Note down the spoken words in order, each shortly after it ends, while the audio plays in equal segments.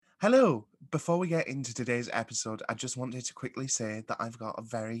Hello. Before we get into today's episode, I just wanted to quickly say that I've got a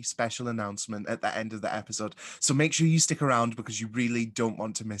very special announcement at the end of the episode. So make sure you stick around because you really don't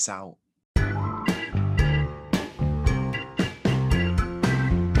want to miss out.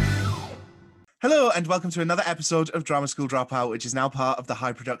 Hello and welcome to another episode of Drama School Dropout, which is now part of the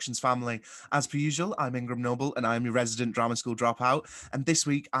High Productions family. As per usual, I'm Ingram Noble and I am your resident Drama School Dropout. And this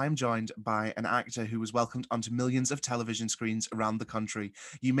week I'm joined by an actor who was welcomed onto millions of television screens around the country.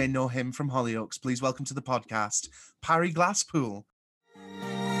 You may know him from Hollyoaks. Please welcome to the podcast, Parry Glasspool.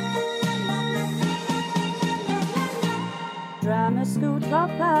 Drama School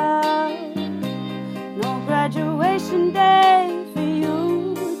Dropout, no graduation day for you.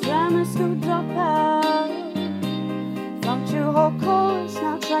 Drama School Dropout, flunked your whole course,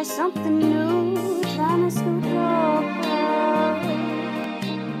 now try something new. Drama School Dropout.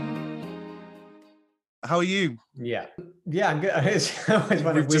 How are you? Yeah, I'm good. It's always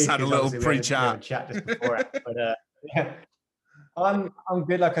We've just had a little pre-chat chat just before it, but yeah, I'm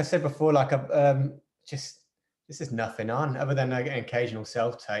good. Like I said before, like this is nothing on other than an occasional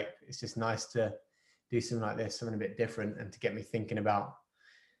self-tape. It's just nice to do something like this, something a bit different, and to get me thinking about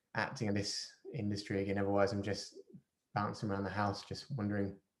acting in this industry again. Otherwise, I'm just bouncing around the house, just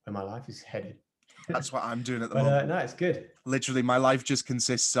wondering where my life is headed. That's what I'm doing at the moment. No, it's good. Literally, my life just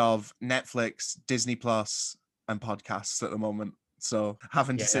consists of Netflix, Disney Plus, and podcasts at the moment. So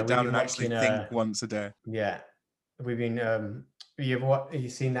having to sit down and actually think once a day. Yeah, we've been. You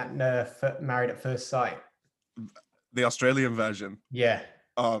seen that Married at First Sight? The Australian version. Yeah.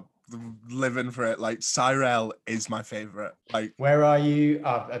 Oh, living for it. Like Cyrell is my favorite. Like, where are you?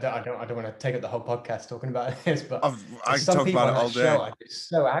 I don't want to take up the whole podcast talking about this, but I can talk about it all day. I'm just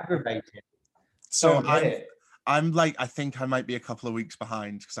so aggravated. So I'm like, I think I might be a couple of weeks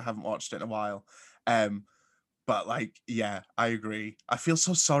behind because I haven't watched it in a while. But like, yeah, I agree. I feel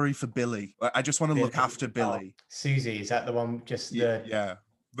so sorry for Billy. I just want to look after Billy. Susie, is that the one? Yeah,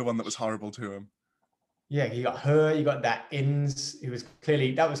 the one that was horrible to him. Yeah, you got her. You got that Inns, who was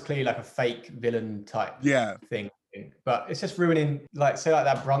clearly like a fake villain type thing. But it's just ruining, like, say like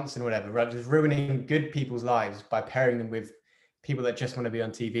that Bronson or whatever, right? Just ruining good people's lives by pairing them with people that just want to be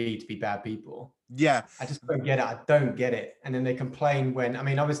on TV to be bad people. Yeah. I just don't get it. I don't get it. And then they complain when, I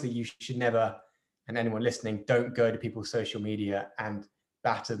mean, obviously you should never, and anyone listening, don't go to people's social media and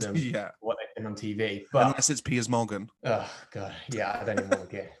batter them for what they've been on TV. But unless it's Piers Morgan. Oh, God. Yeah, I don't even want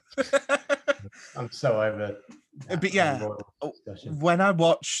to get I'm so over that. But yeah, when I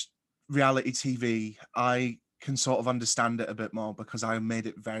watch reality TV, I can sort of understand it a bit more because I made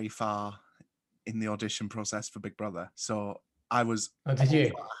it very far in the audition process for Big Brother. So I was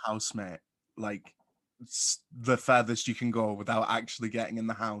a housemate, like the furthest you can go without actually getting in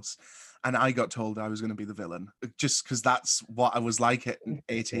the house. And I got told I was going to be the villain just because that's what I was like at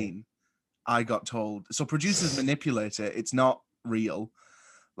 18. I got told. So producers manipulate it. It's not real.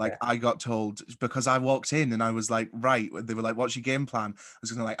 Like, I got told because I walked in and I was like, right. They were like, what's your game plan? I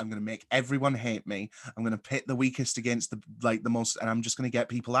was going to I'm going to make everyone hate me. I'm going to pit the weakest against the most, and I'm just going to get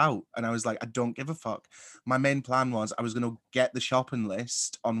people out. And I was like, I don't give a fuck. My main plan was I was going to get the shopping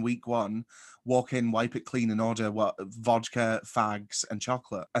list on week 1, walk in, wipe it clean and order vodka, fags and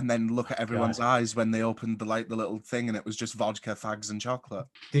chocolate. And then look at everyone's eyes when they opened the little thing and it was just vodka, fags and chocolate.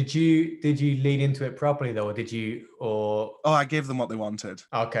 Did you lead into it properly though? Or Oh, I gave them what they wanted.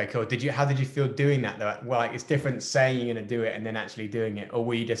 Okay, cool. How did you feel doing that though? Well, like, it's different saying you're going to do it and then actually doing it. Or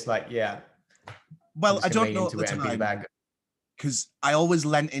were you just like, yeah. Well, I don't know at the time because I always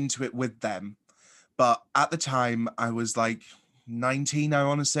lent into it with them. But at the time I was like 19, I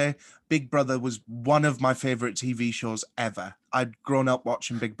want to say. Big Brother was one of my favorite TV shows ever. I'd grown up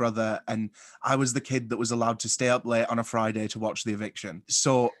watching Big Brother and I was the kid that was allowed to stay up late on a Friday to watch The Eviction.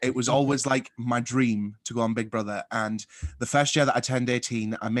 So it was always like my dream to go on Big Brother. And the first year that I turned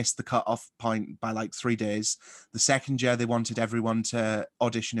 18, I missed the cut-off point by like 3 days. The second year, they wanted everyone to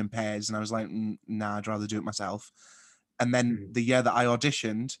audition in pairs. And I was like, nah, I'd rather do it myself. And then the year that I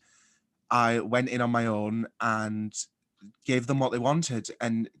auditioned, I went in on my own and gave them what they wanted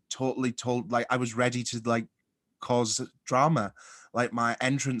and totally told, like, I was ready to like cause drama. Like, my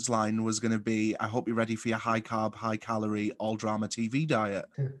entrance line was going to be, I hope you're ready for your high carb, high calorie, all drama TV diet.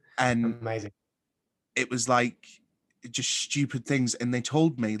 And amazing. It was like just stupid things. And they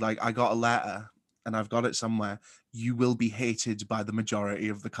told me, like, I got a letter and I've got it somewhere. You will be hated by the majority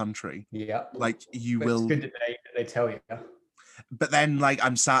of the country. Yeah. Like, will. It's good that they tell you. But then, like,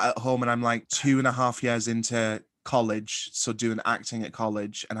 I'm sat at home and I'm like 2.5 years into college, so doing acting at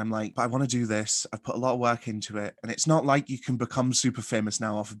college, and I'm like, but I want to do this. I've put a lot of work into it, and it's not like you can become super famous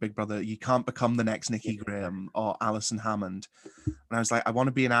now off of Big Brother. You can't become the next Nikki Graham or Alison Hammond. And I was like, I want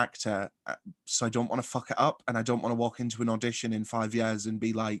to be an actor, so I don't want to fuck it up, and I don't want to walk into an audition in 5 years and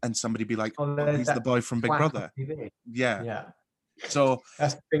be like, and somebody be like, oh, he's the boy from Big Brother. Yeah. So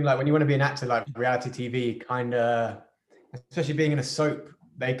that's the thing. Like when you want to be an actor, like reality TV, kind of, especially being in a soap,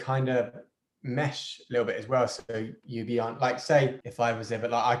 they kind of mesh a little bit as well. So you be on, like, say if I was there,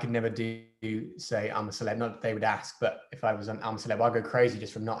 but like I could never do say I'm a celeb, not that they would ask, but if I was on I'm a celeb, I'd go crazy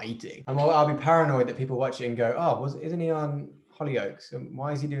just from not eating, and I'll be paranoid that people watch it and go, oh, isn't he on Hollyoaks, and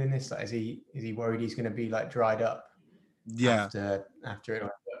why is he doing this? Like, is he worried he's going to be like dried up after it?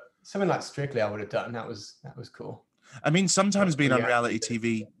 Something like Strictly I would have done. That was cool. I mean, sometimes being on reality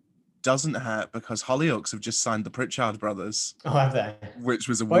TV doesn't hurt, because Hollyoaks have just signed the Pritchard brothers. Oh, have they? Which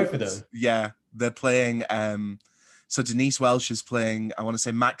was both of them. Yeah, they're playing. So Denise Welch is playing, I want to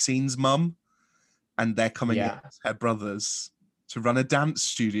say, Maxine's mum, and they're coming in as her brothers to run a dance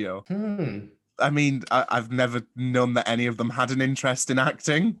studio. I mean, I've never known that any of them had an interest in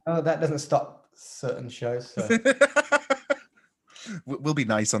acting. Oh, that doesn't stop certain shows. So. We'll be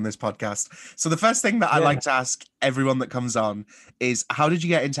nice on this podcast. So the first thing that I like to ask everyone that comes on is, how did you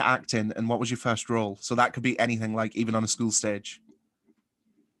get into acting and what was your first role? So that could be anything, like even on a school stage.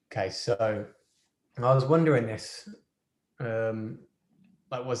 Okay, so I was wondering this.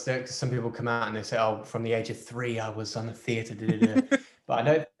 Like, was there, cause some people come out and they say, oh, from the age of 3, I was on the theatre. But I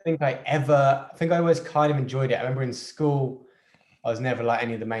don't think I always kind of enjoyed it. I remember in school, I was never like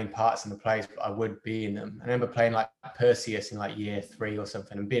any of the main parts in the plays, but I would be in them. I remember playing like Perseus in like year 3 or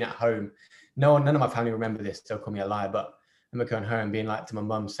something, and being at home. None of my family remember this. They'll call me a liar, but I remember going home and being like to my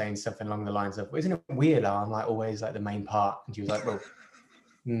mum saying something along the lines of, well, isn't it weird how I'm like always like the main part? And she was like, well,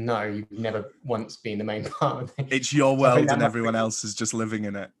 no, you've never once been the main part. It's your world and everyone else is just living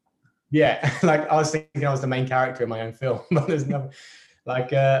in it. Yeah, like I was thinking I was the main character in my own film, but there's no like,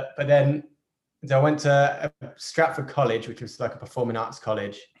 but then so I went to Stratford College, which was like a performing arts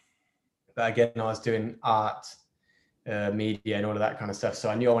college. But again, I was doing art, media and all of that kind of stuff. So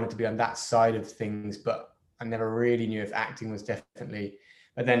I knew I wanted to be on that side of things, but I never really knew if acting was definitely.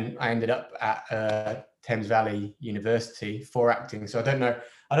 But then I ended up at Thames Valley University for acting. So I don't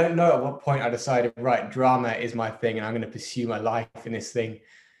know at what point I decided, right, drama is my thing and I'm going to pursue my life in this thing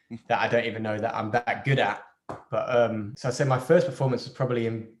that I don't even know that I'm that good at. But so I'd say my first performance was probably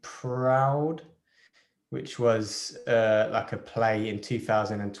in Proud, which was like a play in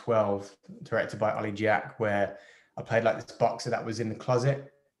 2012, directed by Ollie Jack, where I played like this boxer that was in the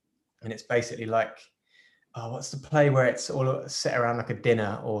closet. And it's basically like, what's the play where it's all set around like a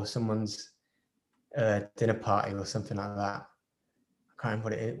dinner or someone's dinner party or something like that? I can't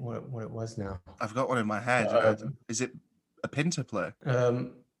remember what it was now. I've got one in my head. Is it a Pinter play?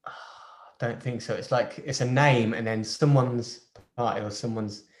 Don't think so. It's like, it's a name and then someone's party or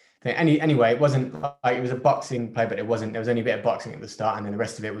someone's thing. Anyway, it wasn't like, it was a boxing play, but there was only a bit of boxing at the start, and then the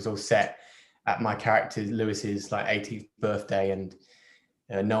rest of it was all set at my character Lewis's like 18th birthday, and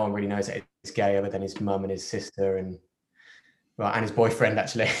no one really knows that it's gay other than his mum and his sister and his boyfriend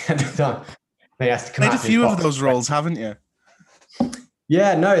actually at the time. They has to come out. Played a few of those roles, haven't you?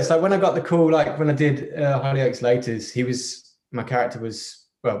 Yeah, no, it's like when I got the call, like when I did Hollyoaks Laters, my character was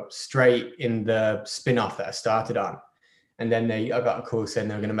straight in the spin-off that I started on. And then I got a call saying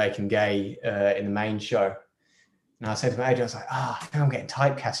they were going to make him gay in the main show. And I said to my agent, I was like, I think I'm getting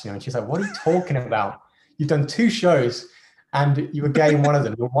typecast, And she's like, what are you talking about? You've done 2 shows and you were gay in one of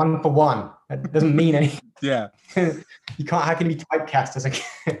them. You're 1 for 1. That doesn't mean anything. Yeah. You can't, how can you be typecast as a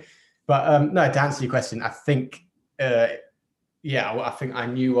But no, to answer your question, I think, I think I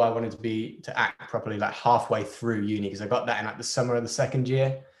knew I wanted to act properly like halfway through uni, because I got that in like the summer of the second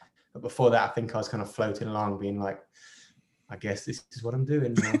year. But before that, I think I was kind of floating along being like, I guess this is what I'm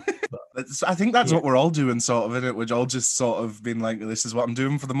doing now. But, I think that's what we're all doing, sort of, isn't it? We're all just sort of being like, this is what I'm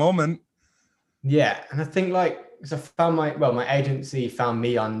doing for the moment. Yeah. And I think like, because I found my agency found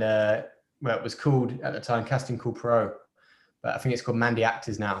me on it was called at the time Casting Call Pro, but I think it's called Mandy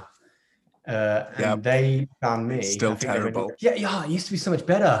Actors now. And they found me. Still terrible. Yeah, it used to be so much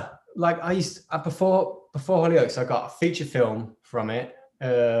better. Like before Hollyoaks, I got a feature film from it,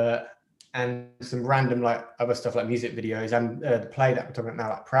 and some random like other stuff like music videos and the play that we're talking about now,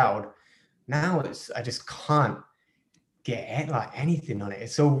 like Proud. Now I just can't get like anything on it.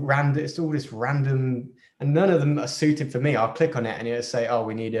 It's all random. It's all this random, and none of them are suited for me. I'll click on it and it'll say, "Oh,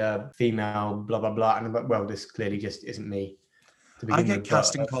 we need a female," blah blah blah, and I'm like, well, this clearly just isn't me. I get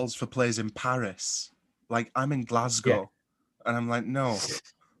casting calls for plays in Paris. Like, I'm in Glasgow, and I'm like, no.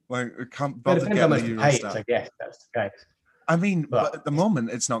 Like, I can't But it bother depends how getting much the to pay it, Eurostar. I guess that's the case. I mean, but But at the moment,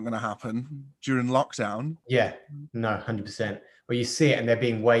 it's not going to happen during lockdown. yeah, no, 100%. Well, you see it, and they're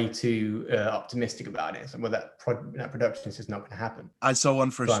being way too optimistic about it. So, well, that production is just not going to happen. I saw one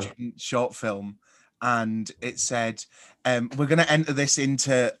for a student short film, and it said, we're going to enter this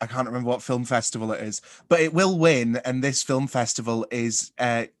into, I can't remember what film festival it is, but it will win. And this film festival is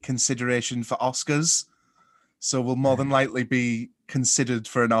consideration for Oscars. So we'll more than likely be considered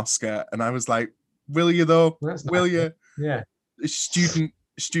for an Oscar. And I was like, will you though? Will you? Yeah. Student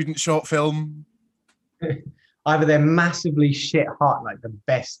short film. Either they're massively shit hot, like the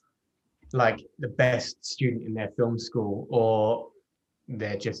best student in their film school, or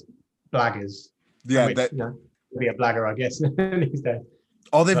they're just blaggers. Yeah, which, be a blagger, I guess, these days.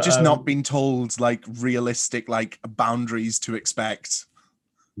 Or they've just not been told like realistic like boundaries to expect.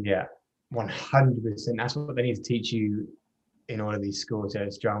 Yeah, 100%. That's what they need to teach you in all of these schools, whether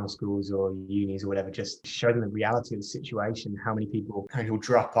it's drama schools or unis or whatever. Just show them the reality of the situation, how many people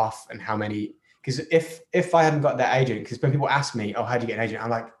drop off, and how many. Because if I hadn't got that agent, because when people ask me, oh, how do you get an agent?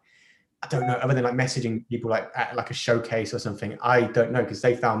 I'm like, I don't know, other than like messaging people like at like a showcase or something. I don't know, because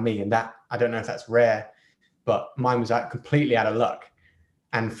they found me, and that I don't know if that's rare, but mine was like completely out of luck.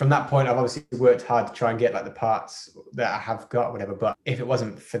 And from that point, I've obviously worked hard to try and get like the parts that I have got, or whatever. But if it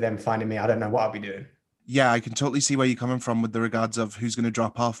wasn't for them finding me, I don't know what I'd be doing. Yeah, I can totally see where you're coming from with the regards of who's going to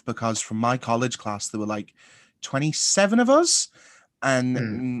drop off, because from my college class, there were like 27 of us.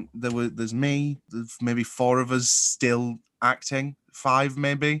 And there's me, there's maybe 4 of us still acting, 5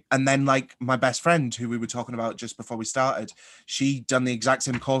 maybe. And then like my best friend, who we were talking about just before we started, she done the exact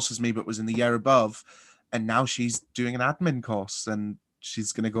same course as me, but was in the year above. And now she's doing an admin course, and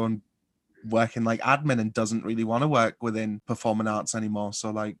she's going to go and work in like admin, and doesn't really want to work within performing arts anymore. So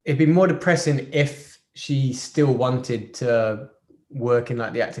like, it'd be more depressing if she still wanted to work in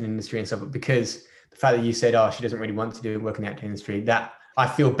like the acting industry and stuff, but because the fact that you said, oh, she doesn't really want to do work in the acting industry, that I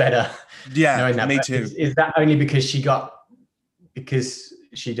feel better. Yeah, knowing that. Me but too. Is that only because she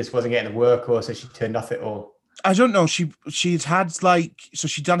just wasn't getting the work, or so she turned off it, or? I don't know. She'd had like, so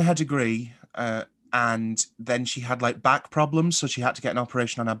she'd done her degree, and then she had like back problems, so she had to get an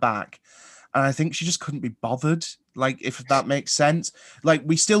operation on her back. And I think she just couldn't be bothered, like, if that makes sense. Like,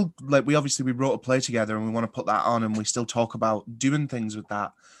 we still, like, we wrote a play together, and we want to put that on, and we still talk about doing things with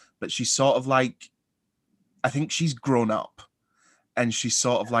that. But she's sort of like, I think she's grown up, and she's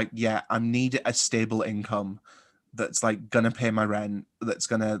sort of like, yeah, I need a stable income that's like gonna pay my rent, that's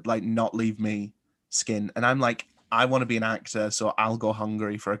gonna like not leave me skin. And I'm like, I want to be an actor, so I'll go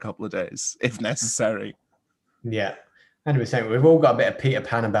hungry for a couple of days if necessary. Yeah. 100%. We've all got a bit of Peter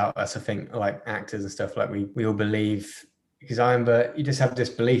Pan about us, I think, like actors and stuff. Like we all believe, because I remember you just have this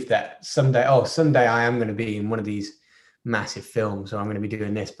belief that someday I am going to be in one of these massive films, or I'm going to be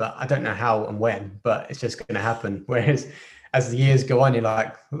doing this, but I don't know how and when, but it's just going to happen. Whereas as the years go on, you're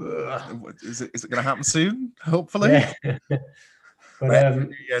like, ugh. Is it going to happen soon? Hopefully. Yeah. But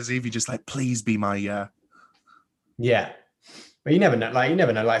New Year's Eve, you're just like, please be my year. Yeah. But you never know.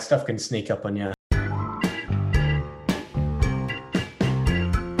 Like stuff can sneak up on you.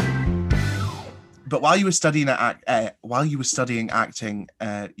 But while you were studying acting,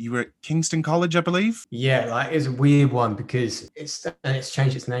 you were at Kingston College, I believe. Yeah, like it's a weird one because it's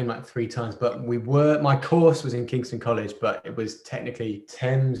changed its name like 3 times. But my course was in Kingston College, but it was technically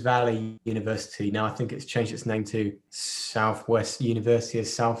Thames Valley University. Now I think it's changed its name to Southwest University of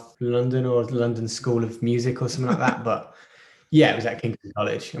South London, or London School of Music or something like that. But yeah, it was at Kingston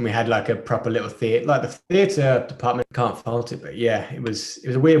College, and we had like a proper little theatre, like the theatre department. Can't fault it, but yeah, it was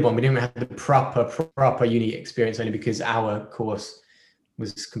a weird one. We didn't have the proper uni experience, only because our course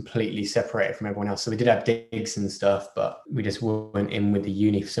was completely separated from everyone else. So we did have digs and stuff, but we just weren't in with the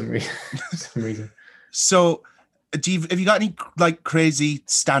uni for some reason. So, have you got any like crazy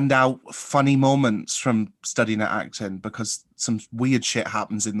standout funny moments from studying at acting? Because some weird shit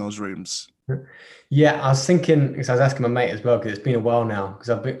happens in those rooms. Yeah, I was thinking, because I was asking my mate as well, because it's been a while now, because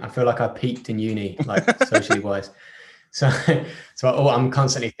I feel like I peaked in uni, like socially wise. So I'm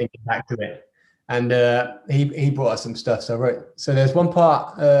constantly thinking back to it. And he brought us some stuff. So I wrote, so there's one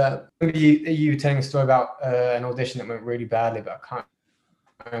part, you were telling a story about an audition that went really badly, but I can't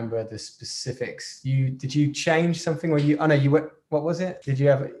remember the specifics. Did you change something, or what was it?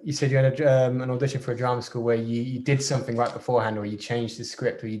 You said you had an audition for a drama school where you did something right beforehand, or you changed the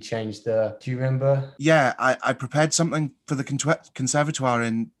script, or you changed do you remember? Yeah, I prepared something for the conservatoire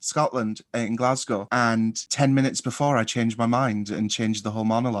in Scotland, in Glasgow, and 10 minutes before I changed my mind and changed the whole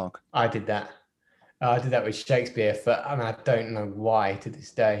monologue. I did that. I did that with Shakespeare I don't know why to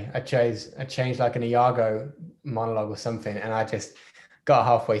this day. I changed like an Iago monologue or something, and I just got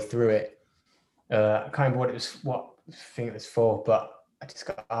halfway through it. I can't remember what thing it was for, but I just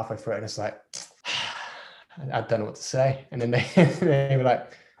got halfway through it and it's like, I don't know what to say. And then they were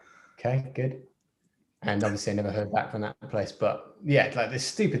like, okay, good. And obviously I never heard back from that place. But yeah, like there's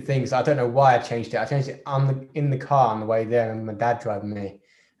stupid things. I don't know why I changed it. I changed it in the car on the way there, and my dad driving me.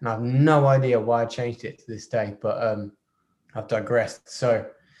 And I have no idea why I changed it to this day, but I've digressed. So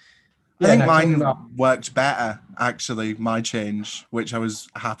I think mine worked better, actually, my change, which I was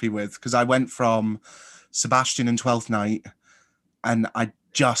happy with, because I went from Sebastian and Twelfth Night, and I'd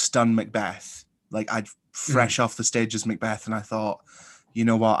just done Macbeth. Like, I'd fresh off the stage as Macbeth, and I thought, you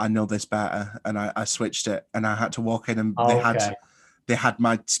know what, I know this better, and I switched it, and I had to walk in, and they had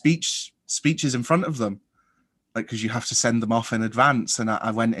my speeches in front of them, like, because you have to send them off in advance, and I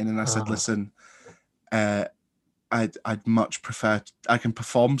went in and I said, listen, I'd much prefer, I can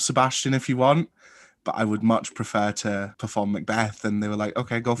perform Sebastian if you want, but I would much prefer to perform Macbeth. And they were like,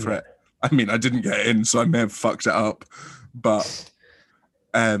 okay, go for it. I mean, I didn't get in, so I may have fucked it up, but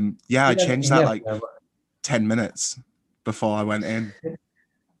I changed that like 10 minutes before I went in.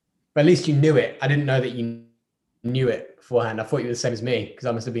 But at least you knew it. I didn't know that you knew it beforehand. I thought you were the same as me, because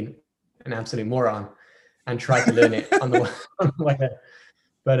I must have been an absolute moron and tried to learn it on the way there.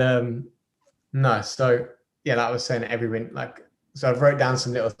 But no, so yeah, like I was saying, so I wrote down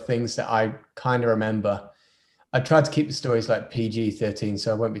some little things that I kind of remember. I tried to keep the stories like PG-13,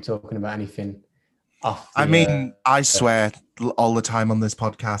 so I won't be talking about anything off. I swear all the time on this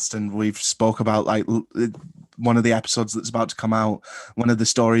podcast, and we've spoke about like one of the episodes that's about to come out. One of the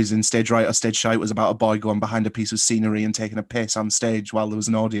stories in Stage Right or Stage Shite was about a boy going behind a piece of scenery and taking a piss on stage while there was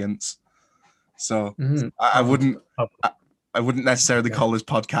an audience. So I wouldn't necessarily call this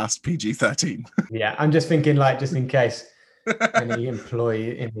podcast PG-13. Yeah, I'm just thinking, like, just in case any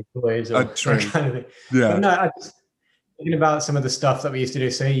employees or kind of thing. Yeah. But no, I just thinking about some of the stuff that we used to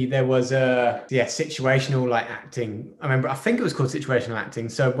do. So there was situational like acting. I think it was called situational acting.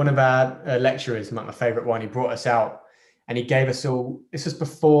 So one of our lecturers, my favorite one, he brought us out and he gave us all. This was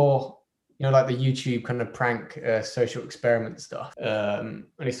before, like the YouTube kind of prank social experiment stuff. At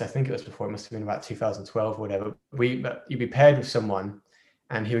least I think it was before. It must have been about 2012 or whatever. You'd be paired with someone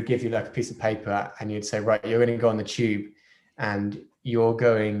and he would give you like a piece of paper and you'd say, right, you're going to go on the tube and you're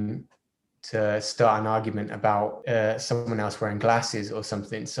going to start an argument about someone else wearing glasses or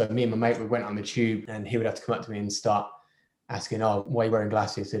something. So me and my mate, we went on the tube and he would have to come up to me and start asking, oh, why are you wearing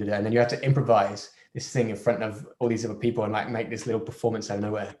glasses? And then you have to improvise this thing in front of all these other people and like make this little performance out of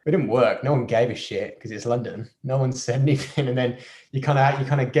nowhere. It didn't work. No one gave a shit because it's London. No one said anything. And then you kind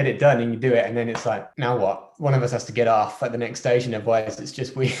of get it done and you do it. And then it's like, now what? One of us has to get off at the next station. Otherwise it's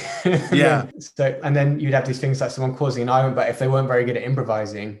just we. Yeah. And then you'd have these things like someone causing an argument, but if they weren't very good at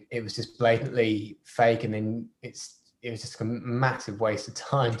improvising, it was just blatantly fake. And then it was just a massive waste of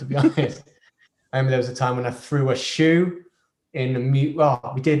time, to be honest. I remember there was a time when I threw a shoe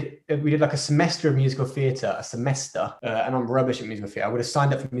we did like a semester of musical theatre, and I'm rubbish at musical theatre. I would have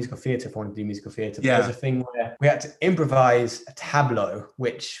signed up for musical theatre if I wanted to do musical theatre. But there's a thing where we had to improvise a tableau,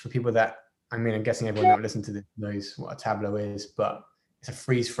 which for people that, I'm guessing everyone that listens to this knows what a tableau is, but it's a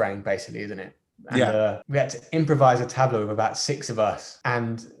freeze frame basically, isn't it? And we had to improvise a tableau with about 6 of us.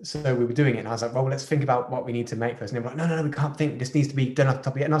 And so we were doing it. And I was like, well, let's think about what we need to make first. And they were like, no, we can't think. This needs to be done off the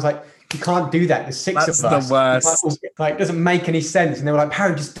top of your head. And I was like, you can't do that. There's 6 of us. That's the worst. Like, it doesn't make any sense. And they were like,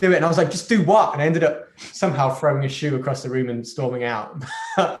 Parry, just do it. And I was like, just do what? And I ended up somehow throwing a shoe across the room and storming out.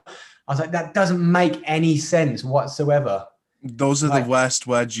 I was like, that doesn't make any sense whatsoever. Those are the worst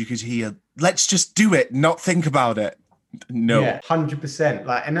words you could hear. Let's just do it, not think about it. No. Yeah, 100%.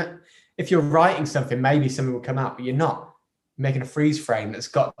 Like, and if you're writing something, maybe something will come out, but you're not making a freeze frame that's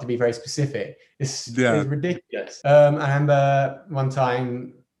got to be very specific. It's ridiculous. I remember one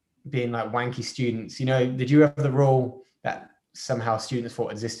time being like wanky students, did you have the rule that somehow students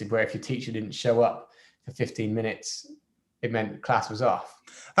thought existed where if your teacher didn't show up for 15 minutes, it meant class was off?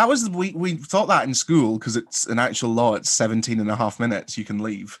 That was, we thought that in school because it's an actual law. It's 17 and a half minutes you can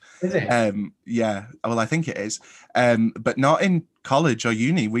leave. Is it? Yeah. Well, I think it is. But not in college or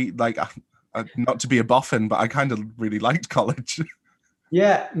uni. We like, not to be a boffin, but I kind of really liked college.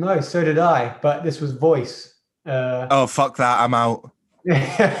 Yeah, no, so did I. But this was voice. Oh, fuck that. I'm out.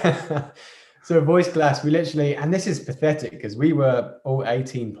 So voice class, we literally, and this is pathetic because we were all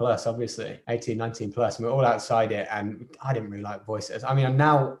 18 plus, obviously 18, 19 plus, and we were all outside it. And I didn't really like voices.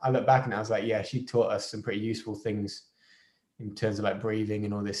 Now I look back and I was like, yeah, she taught us some pretty useful things in terms of like breathing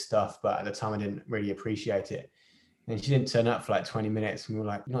and all this stuff. But at the time I didn't really appreciate it. And she didn't turn up for like 20 minutes. And we were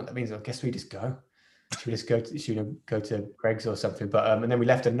like, you know what that means? I guess we just go. Should we just go to Greg's or something? But and then we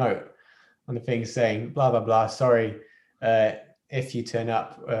left a note on the thing saying, blah, blah, blah. Sorry. if you turn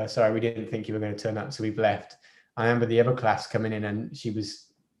up, sorry, we didn't think you were going to turn up, so we've left. I remember the other class coming in and she was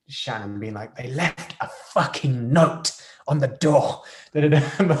Shannon being like, they left a fucking note on the door. But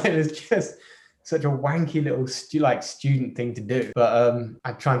it was just such a wanky little student thing to do. But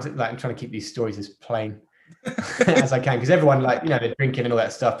I'm trying to keep these stories as plain as I can, because everyone, like, you know, they're drinking and all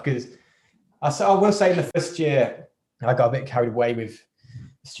that stuff. Because I will say in the first year, I got a bit carried away with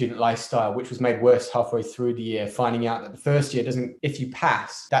student lifestyle, which was made worse halfway through the year, finding out that the first year if you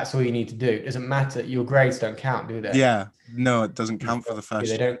pass, that's all you need to do. It doesn't matter. Your grades don't count, do they? Yeah. No, it doesn't count for the first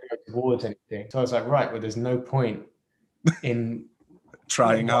year. They don't go towards anything. So I was like, right, well, there's no point in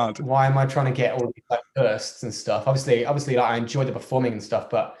trying hard. Why am I trying to get all these like bursts and stuff? Obviously, like, I enjoyed the performing and stuff,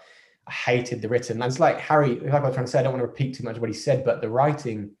 but I hated the written. And it's like Harry, like I was trying to say, I don't want to repeat too much of what he said, but the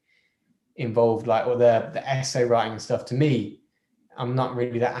writing involved, like, or the essay writing and stuff, to me, I'm not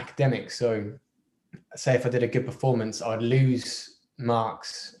really that academic. So say if I did a good performance, I'd lose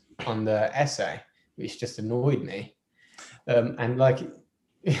marks on the essay, which just annoyed me. And like,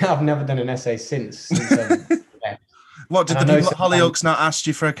 I've never done an essay since I've left. What, did the people at Hollyoaks not ask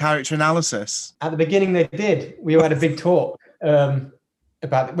you for a character analysis? At the beginning they did. We had a big talk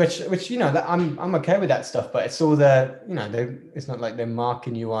about which you know, that I'm okay with that stuff, but it's all it's not like they're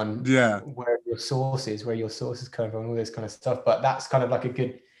marking you on where your sources come from, all this kind of stuff. But that's kind of like a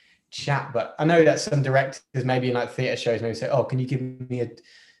good chat. But I know that some directors, maybe in like theatre shows, maybe say, oh, can you give me a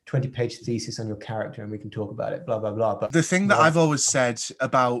 20-page thesis on your character and we can talk about it, blah blah blah. But the thing that I've always said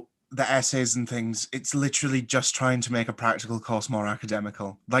about the essays and things, it's literally just trying to make a practical course more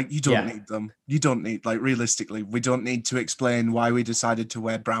academical. Like, you don't need them. You don't need, like, realistically, we don't need to explain why we decided to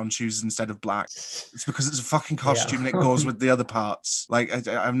wear brown shoes instead of black. It's because it's a fucking costume and it goes with the other parts. Like,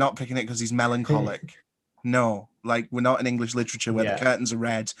 I'm not picking it because he's melancholic. No, like, we're not in English literature where the curtains are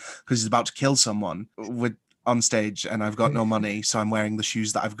red because he's about to kill someone. We're on stage and I've got no money, so I'm wearing the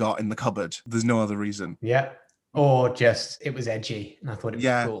shoes that I've got in the cupboard. There's no other reason. Yeah. Or just, it was edgy and I thought it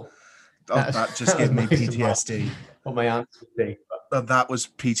was cool. That just gave me PTSD. What my answer would be. That was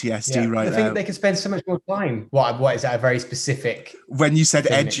PTSD right there. I think they could spend so much more time. What is that? A very specific. When you said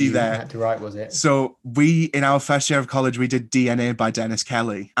edgy there, had to write, was it? So we, in our first year of college, we did DNA by Dennis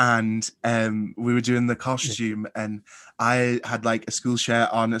Kelly, and we were doing the costume, and I had like a school shirt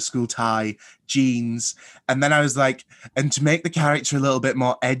on, a school tie, jeans, and then I was like, and to make the character a little bit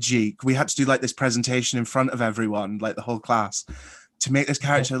more edgy, we had to do like this presentation in front of everyone, like the whole class. To make this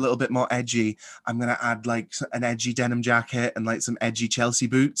character a little bit more edgy, I'm going to add like an edgy denim jacket and like some edgy Chelsea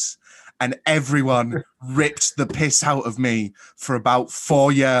boots. And everyone ripped the piss out of me for about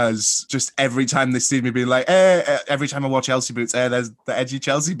 4 years. Just every time they see me being like, every time I watch Chelsea boots, there's the edgy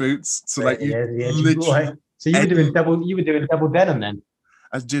Chelsea boots. So like, literally. So you were doing double denim then?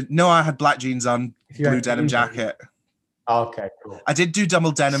 I had black jeans on, blue denim jacket. Oh, okay, cool. I did do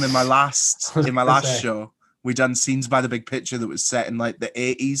double denim in my last show. We done Scenes by the Big Picture that was set in like the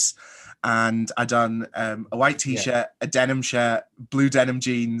 80s, and I done a white t-shirt, a denim shirt, blue denim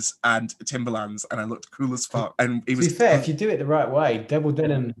jeans, and Timberlands, and I looked cool as fuck. And it was, to be fair, if you do it the right way, double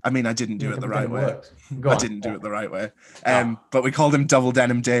denim. I mean, I didn't do it the right way. I didn't do it the right way. But we called him Double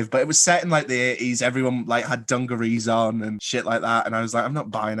Denim Dave. But it was set in like the 80s. Everyone like had dungarees on and shit like that, and I was like, I'm not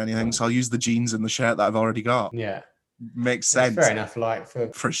buying anything, so I'll use the jeans and the shirt that I've already got. Yeah. Makes sense. Fair enough, like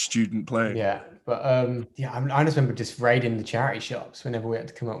for a student play. Yeah, but I just remember just raiding the charity shops whenever we had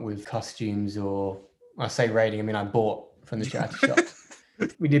to come up with costumes, or I say raiding, I mean I bought from the charity shops.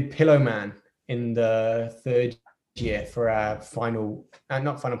 We did Pillow Man in the third year for our final,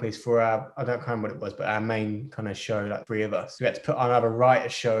 not final piece, for our, I don't remember what it was, but our main kind of show, like 3 of us. We had to put on either write a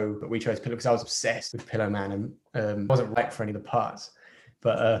show, but we chose Pillow because I was obsessed with Pillow Man and wasn't right for any of the parts,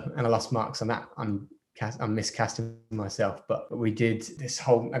 but and I lost marks on that. I'm miscasting myself, but we did this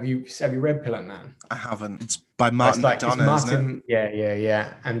whole. Have you read Pillow Man? I haven't. It's by Martin McDonagh, isn't it?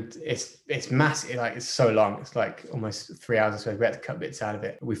 Yeah. And it's massive. Like, it's so long. It's like almost 3 hours. So we had to cut bits out of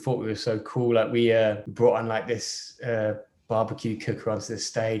it. We thought we were so cool. Like, we brought on like this barbecue cooker onto the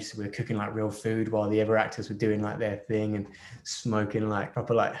stage, so we were cooking like real food while the other actors were doing like their thing and smoking like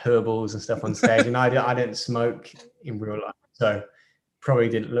proper like herbals and stuff on stage. And I didn't smoke in real life, so probably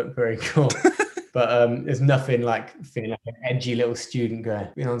didn't look very cool. But there's nothing like feeling like an edgy little student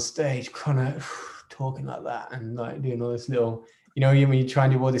being on stage, kind of talking like that and like doing all this little, when you try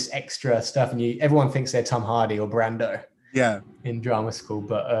and do all this extra stuff and everyone thinks they're Tom Hardy or Brando. Yeah. In drama school,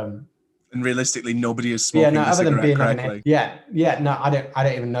 but and realistically, nobody is smoking a other than being correctly. I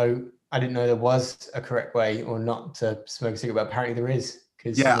don't even know. I didn't know there was a correct way or not to smoke a cigarette, but apparently there is.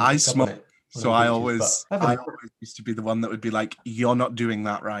 I smoke. So I always used to be the one that would be like, "You're not doing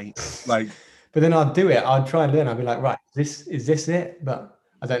that right." Like. But then I'd do it. I'd try and learn. I'd be like, right, is this it? But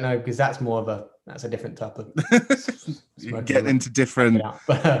I don't know, because that's a different type of. You're getting into different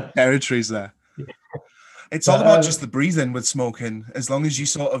territories there. Yeah. It's all about just the breathing with smoking. As long as you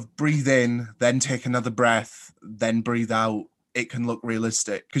sort of breathe in, then take another breath, then breathe out, it can look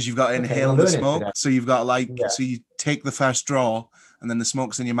realistic because you've got to inhale the smoke. So you've got so you take the first draw and then the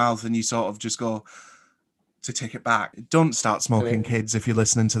smoke's in your mouth and you sort of just go to take it back. Don't start smoking, kids, if you're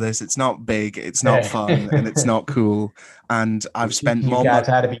listening to this. It's not big, it's not fun, and it's not cool. And I've spent more money. You guys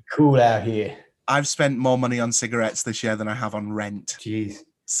how to be cool out here. I've spent more money on cigarettes this year than I have on rent. Jeez.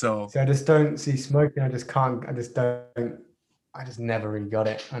 So I just don't see smoking. I just never really got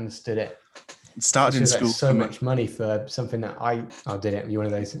it, understood it. Started in school. So much money for something that I did it. You're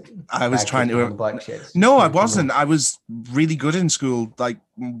one of those. I was trying to. Bike sheds. No, I wasn't. I was really good in school. I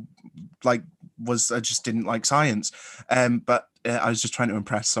just didn't like science. But I was just trying to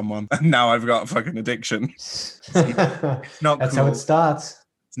impress someone. And now I've got a fucking addiction. Not That's cool. how it starts.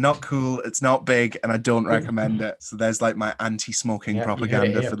 It's not cool. It's not big, and I don't recommend it. So there's like my anti-smoking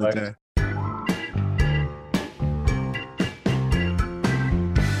propaganda for the day.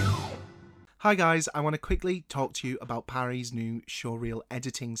 Hi guys, I want to quickly talk to you about Parry's new Showreel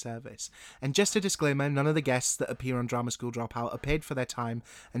editing service. And just a disclaimer, none of the guests that appear on Drama School Dropout are paid for their time,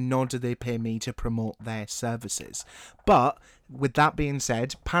 and nor do they pay me to promote their services. But with that being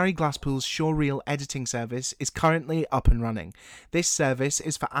said, Parry Glasspool's Showreel editing service is currently up and running. This service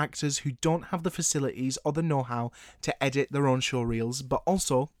is for actors who don't have the facilities or the know-how to edit their own showreels, but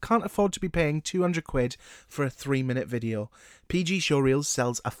also can't afford to be paying 200 quid for a 3-minute video. PG Showreels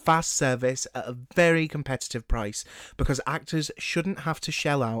sells a fast service at a very competitive price because actors shouldn't have to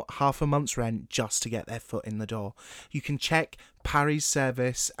shell out half a month's rent just to get their foot in the door. You can check Parry's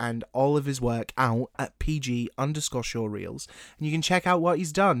service and all of his work out at PG_Showreels, and you can check out what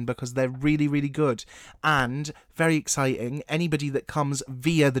he's done because they're really, really good. And very exciting, anybody that comes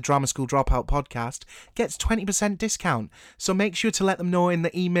via the Drama School Dropout podcast gets 20% discount. So make sure to let them know in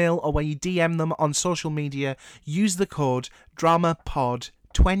the email or when you DM them on social media. Use the code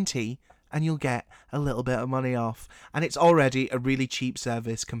DRAMAPOD20 and you'll get a little bit of money off. And it's already a really cheap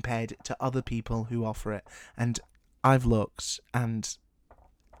service compared to other people who offer it. And I've looked and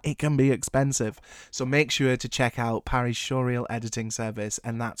it can be expensive. So make sure to check out Parry's Showreel editing service,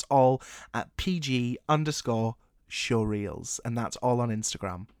 and that's all at PG_Showreels, and that's all on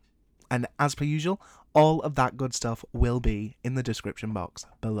Instagram. And as per usual, all of that good stuff will be in the description box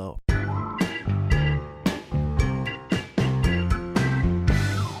below.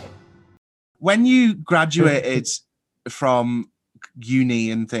 When you graduated from uni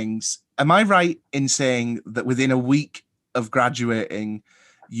and things, am I right in saying that within a week of graduating,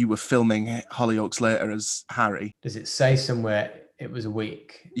 you were filming Hollyoaks Later as Harry? Does it say somewhere it was a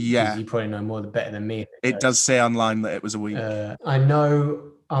week? Yeah. You probably know better than me. It does say online that it was a week. I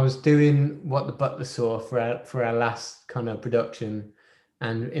know I was doing What the Butler Saw for our last kind of production.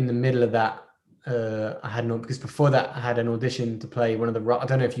 And in the middle of that, I had because before that I had an audition to play one of the, I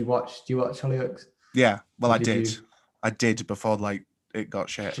don't know if you watched, do you watch Hollyoaks? Yeah, well, I did. I did before it got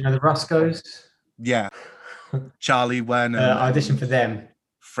shit. Do you know the Roscoes? Yeah. Charlie Werner. I auditioned for them.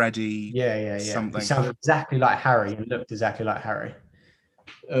 Freddie. Yeah. Something. He sounded exactly like Harry and looked exactly like Harry.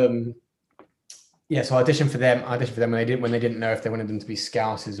 So I auditioned for them. When they didn't know if they wanted them to be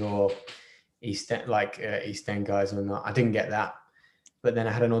Scousers or East End guys or not. I didn't get that. But then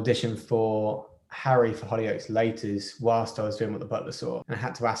I had an audition for Harry for Hollyoaks Later's whilst I was doing What the Butler Saw, and I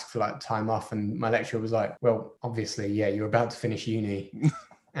had to ask for time off, and my lecturer was like, well, obviously, you're about to finish uni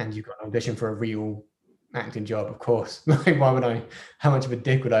and you've got an audition for a real acting job, of course. How much of a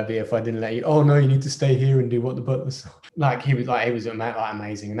dick would I be if I didn't let you, oh no, you need to stay here and do What the Butler Saw. He was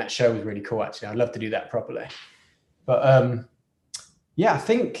amazing, and that show was really cool, actually. I'd love to do that properly. But I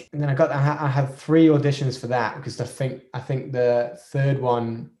think, and then I had 3 auditions for that, because I think the third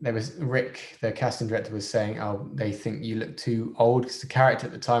one, there was Rick, the casting director, was saying, oh, they think you look too old, because the character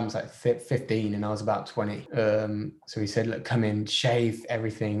at the time was 15 and I was about 20. So he said, look, come in, shave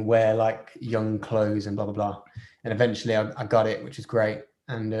everything, wear young clothes and blah, blah, blah. And eventually I got it, which is great.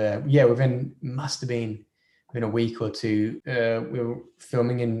 And must have been within a week or two, we were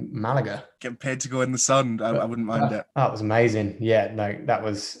filming in Malaga. Getting paid to go in the sun. I wouldn't mind it. That was amazing. Yeah, no, that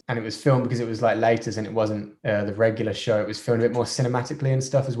was, and it was filmed because it was Laters and it wasn't the regular show. It was filmed a bit more cinematically and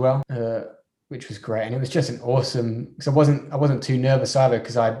stuff as well, which was great. And it was just an awesome, because I wasn't too nervous either,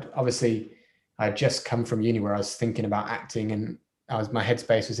 because I'd just come from uni where I was thinking about acting, and my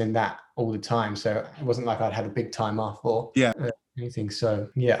headspace was in that all the time. So it wasn't like I'd had a big time off or anything. So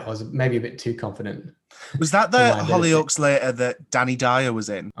I was maybe a bit too confident. Was that the Hollyoaks Later that Danny Dyer was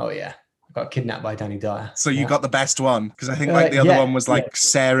in? Oh yeah. got kidnapped by Danny Dyer. So you got the best one, because I think like the other one was like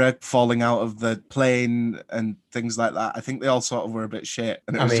Sarah falling out of the plane and things like that. I think they all sort of were a bit shit,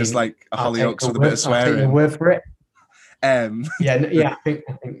 and it was just like a Hollyoaks with a bit of swearing. I'll take your word for it. I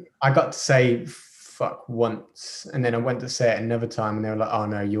think I got to say fuck once, and then I went to say it another time, and they were like, "Oh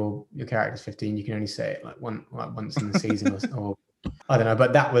no, your character's 15. You can only say it like once in the season, or I don't know."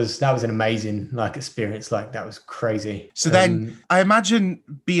 But that was an amazing like experience. Like that was crazy. So then I imagine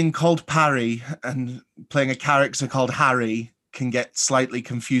being called Parry and playing a character called Harry can get slightly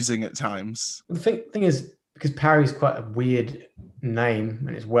confusing at times. The thing is, because Parry's quite a weird name,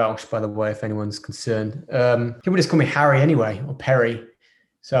 and it's Welsh, by the way, if anyone's concerned. People just call me Harry anyway, or Perry.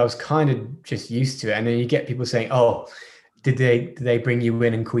 So I was kind of just used to it. And then you get people saying, "Oh, did they bring you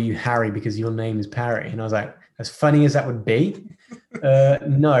in and call you Harry because your name is Parry?" And I was like, as funny as that would be,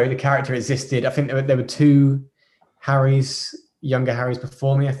 no, the character existed. I think there were two younger Harrys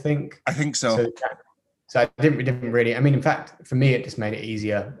before me, I think. I think so. So I didn't really, I mean, in fact, for me, it just made it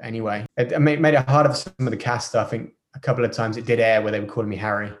easier anyway. It made it harder for some of the cast. I think a couple of times it did air where they were calling me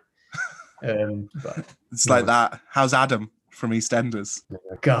Harry. But it's like that. How's Adam from EastEnders?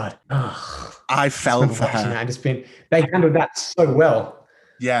 Oh God. I fell for her. And they handled that so well.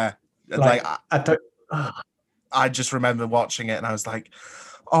 Yeah. Like I thought, I just remember watching it and I was like,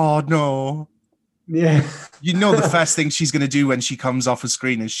 oh no. Yeah. You know, the first thing she's going to do when she comes off a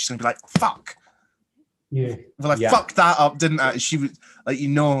screen is she's going to be like, fuck. Yeah. Well, I fucked that up, didn't I? She was like, you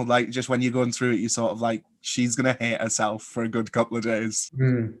know, like just when you're going through it, you sort of like, she's going to hate herself for a good couple of days.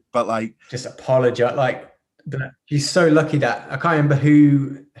 But like, just apologize. Like, she's so lucky that I can't remember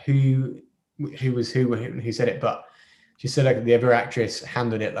who said it, but she said like the other actress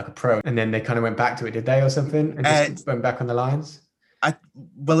handled it like a pro, and then they kind of went back to it, did they, or something, and just went back on the lines?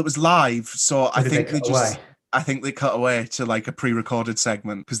 Well, it was live, so I think they cut away to like a pre-recorded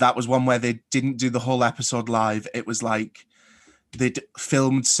segment, because that was one where they didn't do the whole episode live. It was like they'd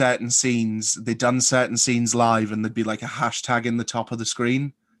filmed certain scenes, they'd done certain scenes live, and there'd be like a hashtag in the top of the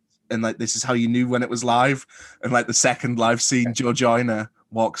screen, and like this is how you knew when it was live. And like the second live scene, Joe Joyner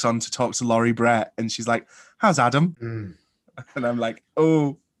walks on to talk to Laurie Brett, and she's like, "How's Adam?" And I'm like,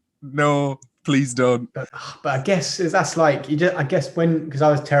 "Oh no, please don't." But I guess that's like because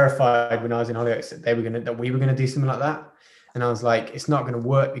I was terrified when I was in Hollyoaks that we were gonna do something like that, and I was like, it's not gonna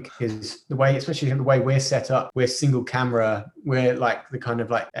work, because especially the way we're set up, we're single camera, we're like the kind of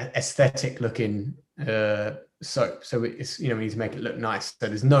like aesthetic looking soap, so it's, you know, we need to make it look nice, so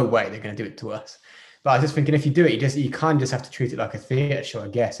there's no way they're gonna do it to us. But I was just thinking, if you do it, you kind of just have to treat it like a theatre show, I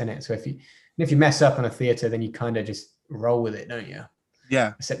guess, innit? So if you mess up on a theatre, then you kind of just roll with it, don't you?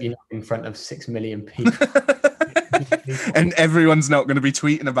 Yeah. Except you're not in front of 6 million people. And everyone's not going to be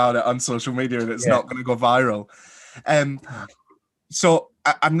tweeting about it on social media, and it's not going to go viral. So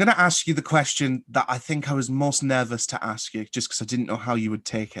I'm going to ask you the question that I think I was most nervous to ask you, just because I didn't know how you would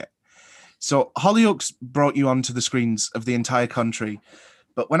take it. So Hollyoaks brought you onto the screens of the entire country.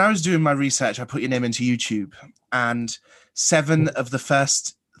 But when I was doing my research, I put your name into YouTube, and 7 of the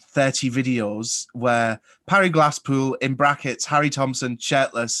first 30 videos were Parry Glasspool, in brackets, Harry Thompson,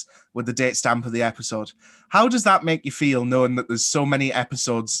 shirtless, with the date stamp of the episode. How does that make you feel, knowing that there's so many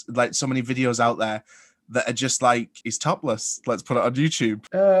episodes, like so many videos out there that are just like, he's topless, let's put it on YouTube?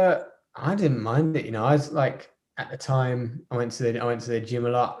 I didn't mind it, you know. I was like, at the time, I went to the gym a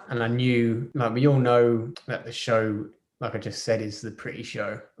lot, and I knew, like, we all know that the show, like I just said, is the pretty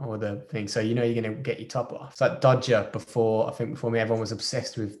show, or the thing. So you know you're going to get your top off. It's like Dodger before me, everyone was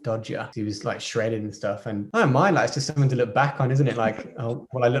obsessed with Dodger. He was like shredded and stuff. And I don't mind, like, it's just something to look back on, isn't it? Like, oh,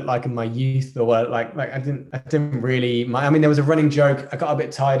 what I looked like in my youth, or what, like I didn't really mind. I mean, there was a running joke. I got a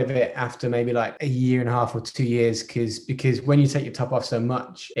bit tired of it after maybe like a year and a half or 2 years, because when you take your top off so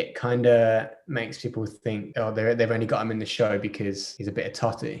much, it kind of makes people think, oh, they've only got him in the show because he's a bit of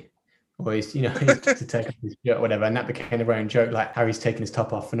totty. Or he's to take off his shirt or whatever, and that became a running joke, like Harry's taking his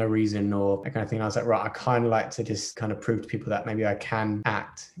top off for no reason, or that kind of thing. And I was like, right, I kind of like to just kind of prove to people that maybe I can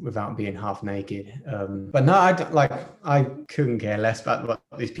act without being half naked. But no, I couldn't care less about what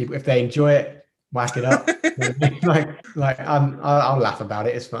these people, if they enjoy it, whack it up. I'll laugh about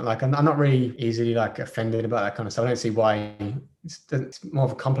it. It's fun. Like I'm not really easily like offended about that kind of stuff. I don't see why. It's more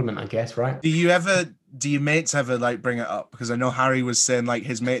of a compliment, I guess, right? Do your mates ever like bring it up? Because I know Harry was saying like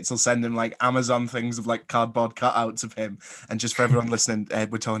his mates will send him like Amazon things of like cardboard cutouts of him. And just for everyone listening,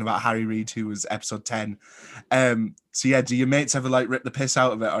 we're talking about Harry Reid, who was episode 10. So yeah, do your mates ever like rip the piss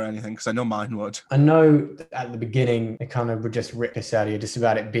out of it or anything? Because I know mine would. I know at the beginning they kind of would just rip piss out of you just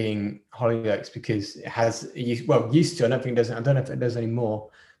about it being Hollyoaks, because it has, used to. I don't know if it does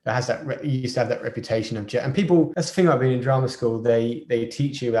anymore. that has that you used to have that reputation of and people. That's the thing about being in drama school. They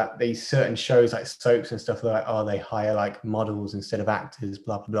teach you that these certain shows like soaps and stuff, like, oh, they hire like models instead of actors,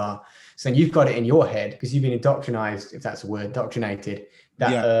 blah blah blah. So then you've got it in your head because you've been indoctrinated, if that's a word, indoctrinated,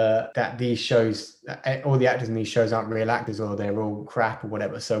 that that these shows, all the actors in these shows aren't real actors, or they're all crap or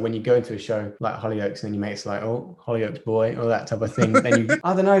whatever. So when you go into a show like Hollyoaks and then your mates like, oh, Hollyoaks boy, or that type of thing, then you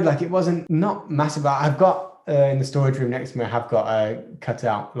I don't know, like it wasn't not massive. I've got in the storage room next to me, I have got a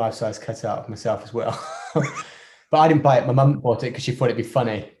cutout, life-size cutout of myself as well. But I didn't buy it. My mum bought it because she thought it'd be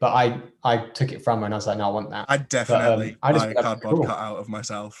funny. But I took it from her and I was like, no, I want that. I definitely buy a cardboard cutout of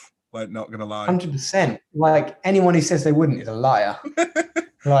myself. Like, not gonna lie. 100%. Like, anyone who says they wouldn't is a liar.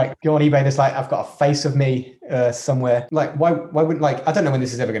 Like, go on eBay, there's like, I've got a face of me somewhere. Like, why wouldn't, like, I don't know when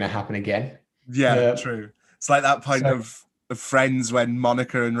this is ever going to happen again. Yeah, true. It's like that point of Friends when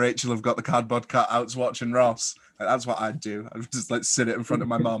Monica and Rachel have got the cardboard cutouts watching Ross. Like, that's what I'd do. I'd just like sit it in front of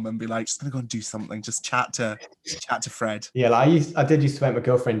my mom and be like, just gonna go and do something. Just chat to Fred. Yeah, like I did used to make my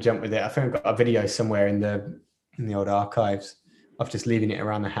girlfriend jump with it. I think I've got a video somewhere in the old archives of just leaving it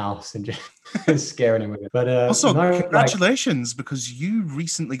around the house and just scaring him with it. But also, congratulations, because you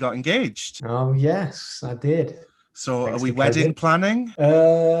recently got engaged. Oh yes, I did. So are we wedding planning?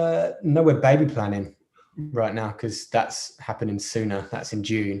 No, we're baby planning right now because that's happening sooner. That's in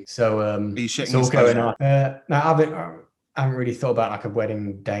June. So are you it's all going on. No, I haven't really thought about like a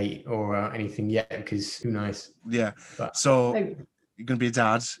wedding date or anything yet because who knows? Yeah. But so you're gonna be a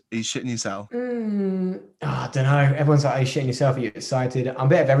dad. Are you shitting yourself? I don't know. Everyone's like, "Are you shitting yourself? Are you excited?" I'm a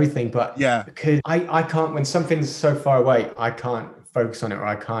bit of everything, but yeah, because I can't, when something's so far away, I can't focus on it, or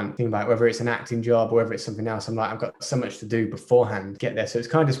I can't think about it, whether it's an acting job or whether it's something else. I'm like, I've got so much to do beforehand to get there. So it's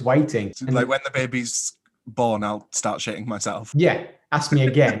kind of just waiting. So like when the baby's born, I'll start shitting myself. Yeah. Ask me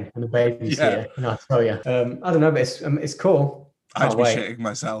again when the baby's here and I'll tell you. I don't know, but it's cool. I'd be shitting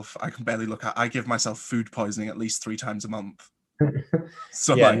myself. I can barely look at. I give myself food poisoning at least 3 times a month.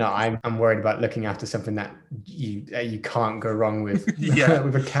 So yeah, no, I'm worried about looking after something that you can't go wrong with. Yeah,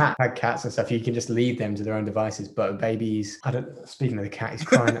 with a cat, had cats and stuff, you can just leave them to their own devices. But babies, speaking of the cat, he's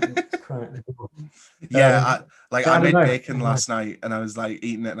crying at the door. Yeah, I made bacon last night and I was like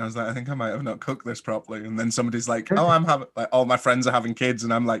eating it and I was like, I think I might have not cooked this properly. And then somebody's like, oh, I'm having, like, all my friends are having kids,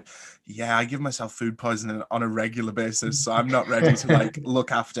 and I'm like, yeah, I give myself food poisoning on a regular basis, so I'm not ready to like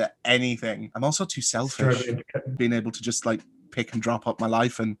look after anything. I'm also too selfish, being able to just like pick and drop up my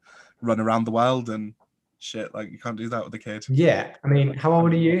life and run around the world and shit. Like, you can't do that with a kid. Yeah, I mean, how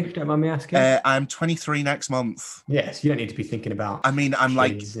old are you? If you don't mind me asking. I'm 23 next month. Yes, you don't need to be thinking about. I mean, I'm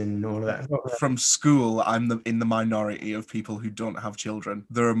like, and all of that. From school, I'm in the minority of people who don't have children.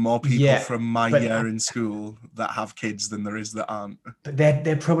 There are more people from my year in school that have kids than there is that aren't. But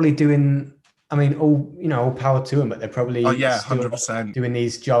they're probably doing. I mean, all power to them, but they're probably 100% doing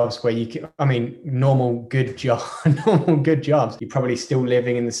these jobs where you can, I mean, normal good jobs. You're probably still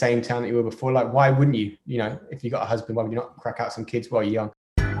living in the same town that you were before. Like, why wouldn't you? You know, if you got a husband, why would you not crack out some kids while you're young?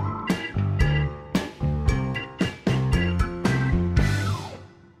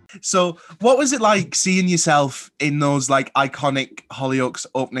 So what was it like seeing yourself in those like iconic Hollyoaks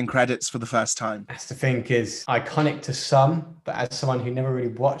opening credits for the first time? That's the thing, is iconic to some, but as someone who never really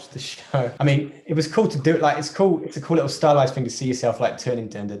watched the show, I mean, it was cool to do it. Like, it's cool. It's a cool little stylized thing to see yourself like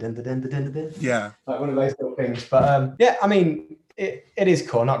turning. Yeah. Like one of those little things. But yeah, I mean, it is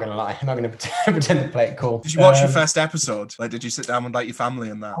cool. I'm not going to lie. I'm not going to pretend to play it cool. Did you watch your first episode? Like, did you sit down with like your family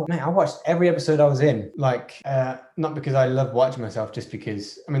and that? Oh, man, I watched every episode I was in. Like, not because I love watching myself, just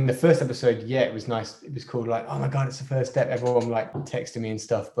because, I mean, the first episode, yeah, it was nice. It was cool. Like, oh my God, it's the first step. Everyone like texting me and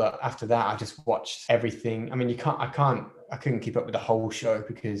stuff. But after that, I just watched everything. I mean, I couldn't keep up with the whole show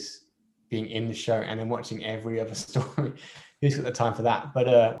because being in the show and then watching every other story. Who's got the time for that? But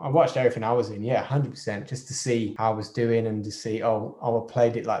I watched everything I was in, 100%, just to see how I was doing and to see, I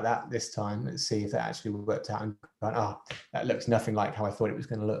played it like that this time and see if that actually worked out. And that looks nothing like how I thought it was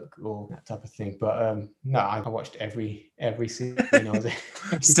going to look, or that type of thing. But no, I watched every scene I was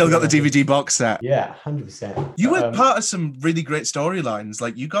in. Still got the DVD box set. Yeah, 100%. You were part of some really great storylines.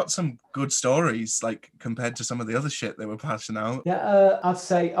 Like, you got some good stories, like, compared to some of the other shit they were passing out. Yeah, I'd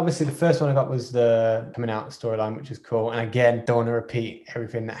say, obviously, the first one I got was the coming out storyline, which is cool. And again, don't want to repeat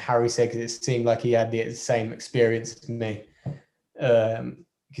everything that Harry said, because it seemed like he had the same experience as me.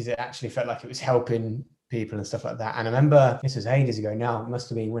 Because it actually felt like it was helping people and stuff like that. And I remember, this was ages ago now, it must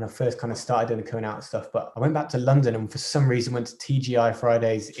have been when I first kind of started doing the coming out stuff, but I went back to London and for some reason went to TGI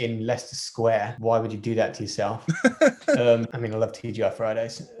Fridays in Leicester Square. Why would you do that to yourself? I mean, I love TGI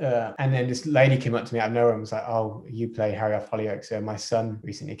Fridays. And then this lady came up to me out of nowhere and was like, oh, you play Harry off Hollyoaks. So my son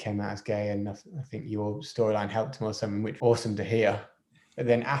recently came out as gay and I think your storyline helped him or something, which was awesome to hear. But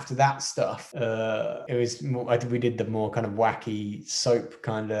then after that stuff, it was more, we did the more kind of wacky soap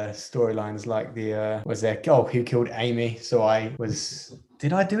kind of storylines, like the who killed Amy? So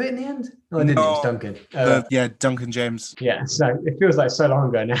did I do it in the end? No, I didn't. It was Duncan. Duncan James. Yeah, so it feels like so long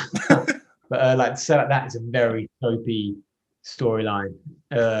ago now. But that is a very soapy storyline.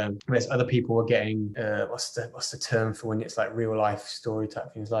 Whereas other people were getting what's the term for when it's like real life story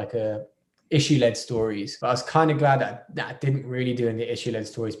type things, like issue-led stories. But I was kind of glad that I didn't really do any issue-led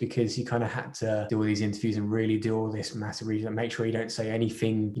stories, because you kind of had to do all these interviews and really do all this massive research and make sure you don't say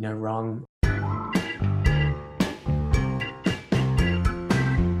anything, wrong.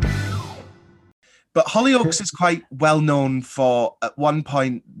 But Hollyoaks is quite well known for, at one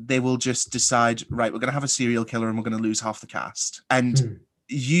point, they will just decide, right, we're going to have a serial killer and we're going to lose half the cast. And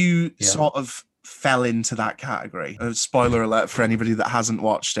you sort of fell into that category. Spoiler alert for anybody that hasn't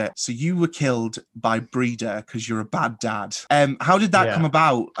watched it. So you were killed by Breeder because you're a bad dad. How did that come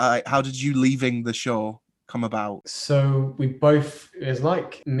about? How did you leaving the show come about? So it was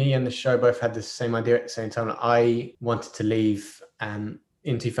like me and the show both had the same idea at the same time. I wanted to leave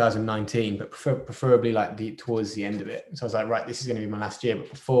in 2019, but preferably towards the end of it. So I was like, right, this is going to be my last year.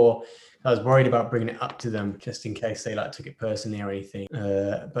 But before, I was worried about bringing it up to them just in case they took it personally or anything.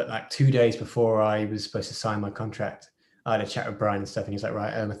 But 2 days before I was supposed to sign my contract, I had a chat with Brian and stuff, and he's like,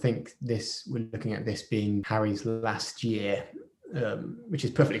 right, I think we're looking at this being Harry's last year, which is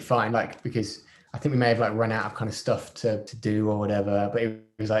perfectly fine, because I think we may have run out of kind of stuff to do or whatever. But it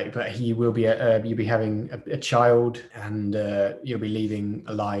was but he will be you'll be having a child, and you'll be leaving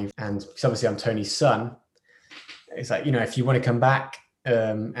alive. And because obviously I'm Tony's son, it's if you want to come back,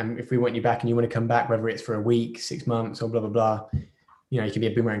 and if we want you back and you want to come back, whether it's for a week, 6 months, or blah blah blah, you can be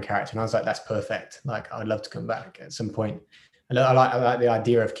a Boomerang character. And I was like, that's perfect. I'd love to come back at some point. I like the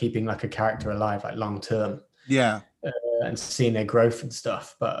idea of keeping a character alive long term. Yeah. And seeing their growth and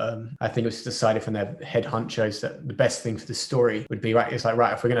stuff. But I think it was decided from their head honchos that the best thing for the story would be, right, it's if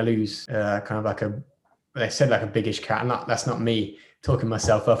we're going to lose they said a biggish character. That's not me talking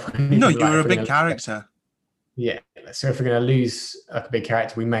myself up. No, you're a big character. Yeah. So if we're going to lose a big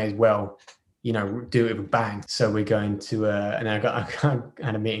character, we may as well, do it with a bang. So we're going to, and I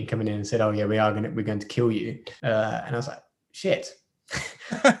had a meeting coming in and said, oh yeah, we're going to kill you. And I was like, shit.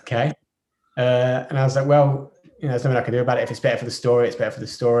 Okay. And I was like, well, there's nothing I can do about it. If it's better for the story, it's better for the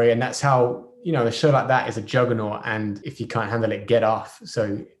story. And that's how, a show like that is a juggernaut. And if you can't handle it, get off.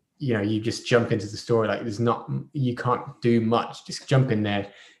 So, you just jump into the story. You can't do much. Just jump in there,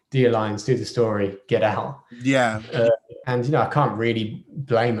 do your lines, do the story, get out. Yeah. And, I can't really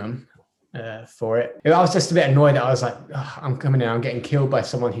blame them for it. I was just a bit annoyed that I was like, oh, I'm coming in, I'm getting killed by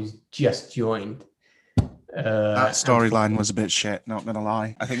someone who's just joined. That storyline was a bit shit, not gonna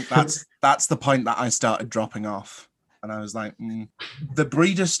lie. I think that's the point that I started dropping off, and I was like, The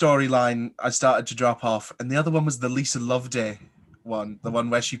Breeder storyline I started to drop off, and the other one was the Lisa Loveday one, the one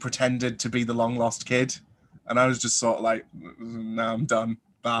where she pretended to be the long lost kid, and I was just sort of like, no, I'm done,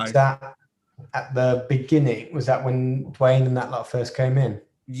 bye. Was that at the beginning? Was that when Dwayne and that lot first came in?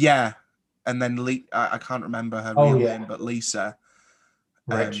 Yeah, and then I can't remember her real name, but Lisa.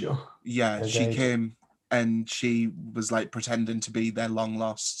 Rachel. Yeah, she came. And she was pretending to be their long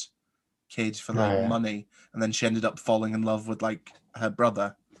lost kid for money, and then she ended up falling in love with her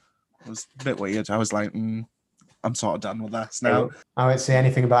brother. It was a bit weird. I was like, I'm sort of done with that now. I won't say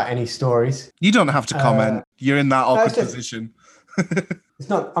anything about any stories. You don't have to comment. You're in that awkward position. It's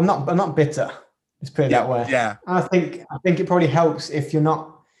not. I'm not bitter. Let's put it that way. Yeah. I think it probably helps if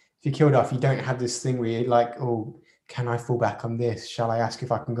you're killed off. You don't have this thing where you're oh, can I fall back on this? Shall I ask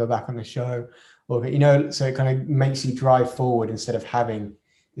if I can go back on the show? Or, so it kind of makes you drive forward instead of having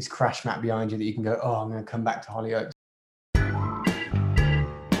this crash map behind you that you can go, oh, I'm going to come back to Hollyoaks.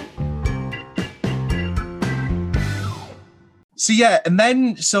 So yeah, and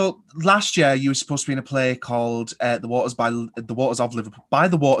then last year you were supposed to be in a play called "By the Waters of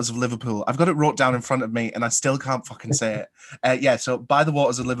Liverpool." I've got it wrote down in front of me, and I still can't fucking say it. So "By the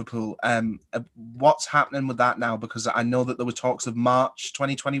Waters of Liverpool." What's happening with that now? Because I know that there were talks of March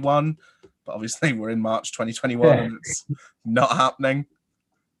 2021, but obviously we're in March 2021 and it's not happening.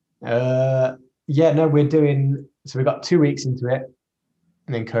 No, we're doing. So we got 2 weeks into it,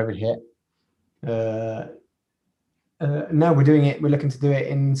 and then COVID hit. No, we're doing it. We're looking to do it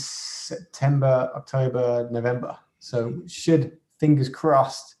in September, October, November. So fingers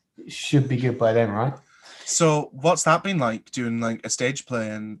crossed, it should be good by then, right? So what's that been like, doing a stage play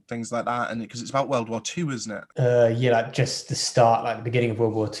and things like that? And because it's about World War II, isn't it? Just the start, the beginning of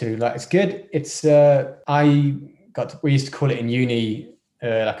World War II. It's good. It's we used to call it in uni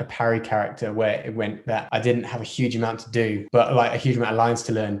like a parry character where it went that I didn't have a huge amount to do, but like a huge amount of lines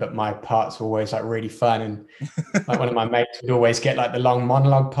to learn, but my parts were always like really fun. And like one of my mates would always get like the long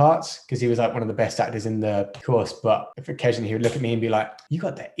monologue parts because he was like one of the best actors in the course. But if occasionally he would look at me and be like, you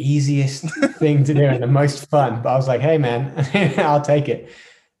got the easiest thing to do and the most fun. But I was like, hey man, I'll take it.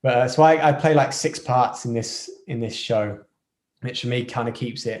 But so I play like 6 parts in this show, which for me kind of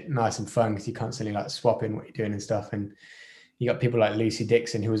keeps it nice and fun because you're constantly like swapping what you're doing and stuff. And you got people like Lucy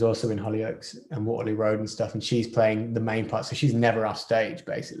Dixon, who was also in Hollyoaks and Waterloo Road and stuff, and she's playing the main part. So she's never off stage,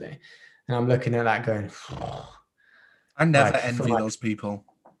 basically. And I'm looking at that going, I never envy those people.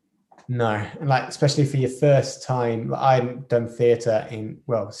 No. And like, especially for your first time, I've done theatre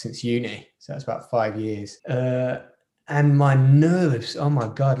since uni. So that's about 5 years. And my nerves, oh my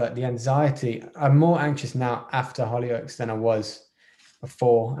God, like the anxiety. I'm more anxious now after Hollyoaks than I was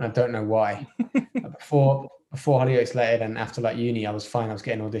before. And I don't know why. Before Hollyoaks later and after like uni, I was fine. I was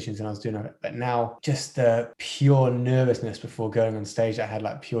getting auditions and I was doing it. But now just the pure nervousness before going on stage, I had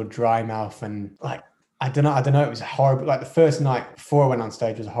like pure dry mouth and like, I don't know. It was horrible. Like the first night before I went on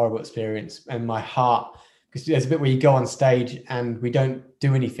stage was a horrible experience. And my heart, because there's a bit where you go on stage and we don't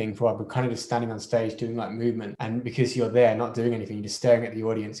do anything for it. We're kind of just standing on stage doing like movement. And because you're there not doing anything, you're just staring at the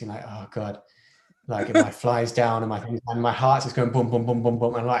audience. You're like, oh God. Like if my flies down and my heart's just going boom, boom, boom, boom,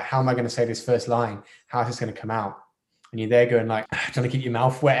 boom. And like, how am I going to say this first line? How is this going to come out? And you're there going like, trying to keep your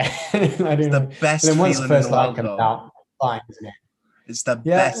mouth wet. It's the best feeling in the world, though. Out, fine, isn't it? It's the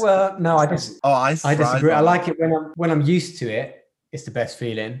best. Well, no, I disagree. I like it when I'm used to it. It's the best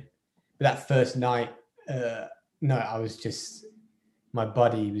feeling. But that first night, no, I was just, my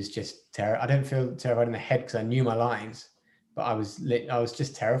body was just terrified. I didn't feel terrified in the head because I knew my lines. But I was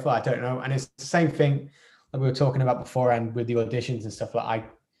just terrified. I don't know. And it's the same thing that we were talking about before and with the auditions and stuff. Like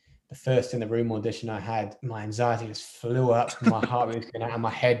the first in the room audition I had, my anxiety just flew up, my heart was going out and my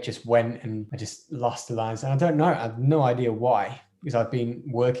head just went and I just lost the lines. And I don't know. I have no idea why, because I've been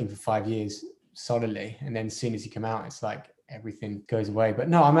working for 5 years solidly. And then as soon as you come out, it's like everything goes away. But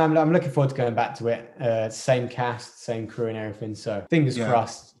no, I'm looking forward to going back to it. Same cast, same crew and everything. So fingers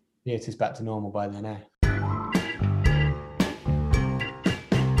crossed, it is back to normal by then, eh?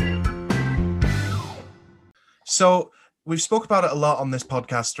 So we've spoke about it a lot on this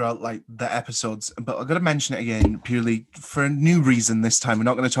podcast throughout like the episodes, but I'm going to mention it again purely for a new reason this time. We're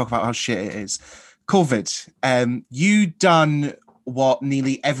not going to talk about how shit it is. COVID. You done what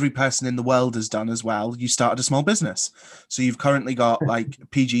nearly every person in the world has done as well. You started a small business. So you've currently got like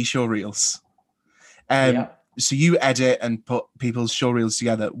PG show reels. So you edit and put people's show reels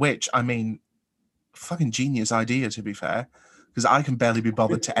together, which I mean, fucking genius idea to be fair. Because I can barely be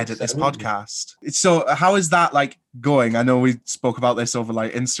bothered to edit this podcast. So how is that like going? I know we spoke about this over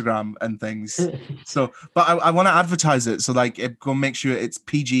like Instagram and things. So, but I want to advertise it. So like, go make sure it's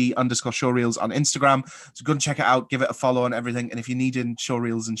PG_showreels on Instagram. So go and check it out, give it a follow and everything. And if you're needing show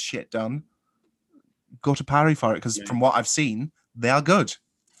reels and shit done, go to Parry for it. Because from what I've seen, they are good.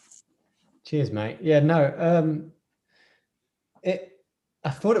 Cheers, mate. Yeah, no, I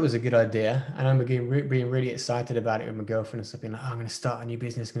thought it was a good idea, and I'm being really excited about it with my girlfriend and stuff. Being like, I'm going to start a new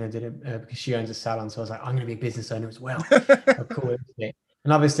business, going to do it because she owns a salon. So I was like, I'm going to be a business owner as well. How cool is it?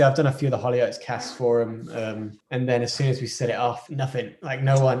 And obviously, I've done a few of the Hollyoaks casts for him, and then as soon as we set it off, nothing. Like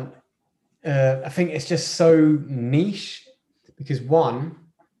no one. I think it's just so niche because one,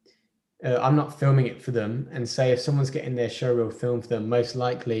 I'm not filming it for them, and say if someone's getting their showreel filmed for them, most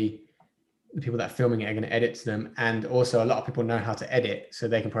likely the people that are filming it are going to edit to them. And also a lot of people know how to edit, so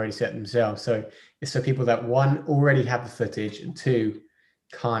they can probably set it themselves. So it's for people that one, already have the footage, and two,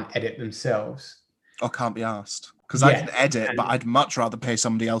 can't edit themselves. Or can't be asked. Because I can edit, but I'd much rather pay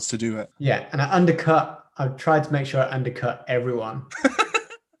somebody else to do it. Yeah, and I've tried to make sure I undercut everyone.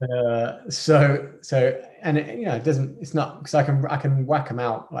 And it doesn't, it's not, because I can whack them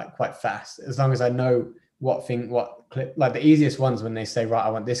out like quite fast, as long as I know what clip. Like the easiest ones when they say, right, I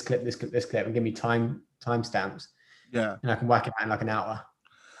want this clip, and give me timestamps. Yeah. And I can whack it out in like an hour.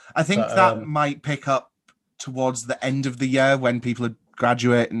 I think that might pick up towards the end of the year when people are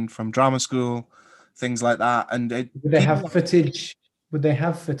graduating from drama school, things like that. And would they have footage? Would they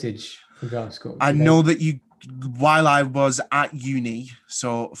have footage from drama school? I know that while I was at uni,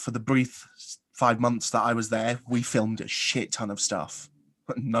 so for the brief 5 months that I was there, we filmed a shit ton of stuff.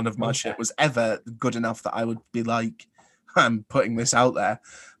 None of my shit was ever good enough that I would be like, I'm putting this out there.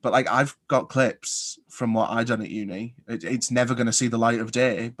 But like, I've got clips from what I done at uni. It's never going to see the light of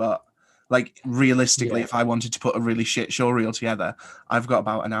day, but Like realistically, if I wanted to put a really shit show reel together, I've got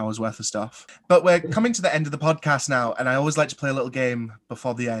about an hour's worth of stuff. But we're coming to the end of the podcast now, and I always like to play a little game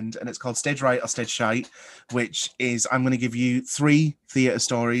before the end, and it's called Stage Right or Stage Shite, which is I'm going to give you 3 theatre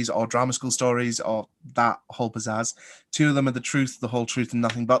stories or drama school stories or that whole pizzazz. 2 of them are the truth, the whole truth, and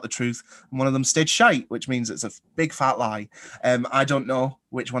nothing but the truth. And one of them stage shite, which means it's a big fat lie. I don't know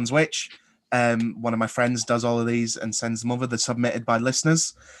which one's which. One of my friends does all of these and sends them over. They're submitted by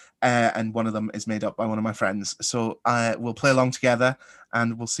listeners. And one of them is made up by one of my friends. So we'll play along together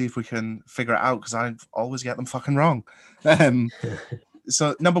and we'll see if we can figure it out, because I always get them fucking wrong.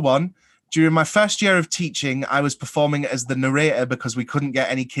 So number 1, during my first year of teaching, I was performing as the narrator because we couldn't get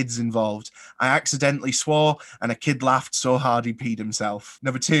any kids involved. I accidentally swore and a kid laughed so hard he peed himself.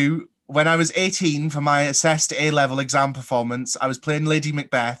 Number 2, when I was 18 for my assessed A-level exam performance, I was playing Lady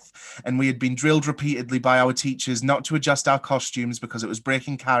Macbeth, and we had been drilled repeatedly by our teachers not to adjust our costumes because it was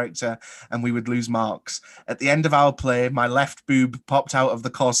breaking character and we would lose marks. At the end of our play, my left boob popped out of the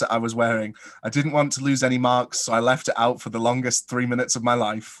corset I was wearing. I didn't want to lose any marks, so I left it out for the longest 3 minutes of my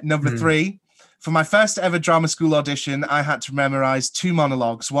life. Number 3, for my first ever drama school audition, I had to memorize 2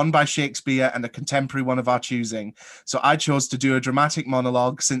 monologues, one by Shakespeare and a contemporary one of our choosing. So I chose to do a dramatic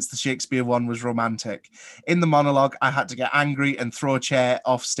monologue since the Shakespeare one was romantic. In the monologue, I had to get angry and throw a chair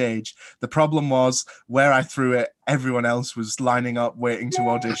off stage. The problem was, where I threw it, everyone else was lining up waiting to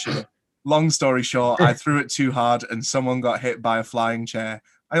audition. Long story short, I threw it too hard and someone got hit by a flying chair.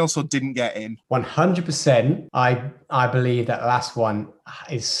 I also didn't get in. 100%. I believe that last one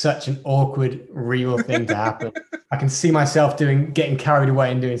is such an awkward, real thing to happen. I can see myself getting carried away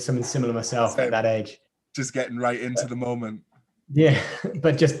and doing something similar myself at that age. Just getting right into the moment. Yeah,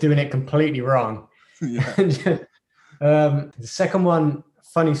 but just doing it completely wrong. Yeah. The second one,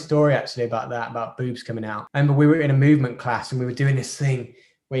 funny story actually about boobs coming out. I remember we were in a movement class and we were doing this thing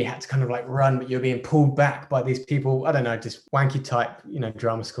where you had to kind of like run, but you're being pulled back by these people, I don't know, just wanky type,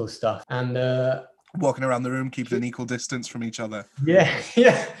 drama school stuff. And walking around the room, keeping an equal distance from each other. Yeah,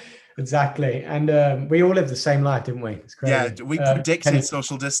 exactly. And we all lived the same life, didn't we? It's crazy. Yeah, we predicted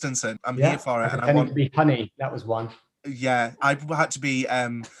social distancing. I'm here for it. And I want to be honey. That was one. Yeah, I had to be,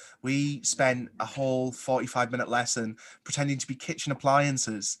 we spent a whole 45-minute lesson pretending to be kitchen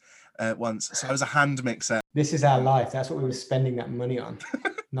appliances once. So I was a hand mixer. This is our life. That's what we were spending that money on.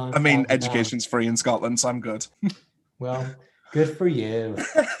 I mean, education's free in Scotland, so I'm good. Well, good for you.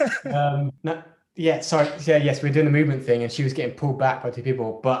 Yes, we're doing the movement thing, and she was getting pulled back by 2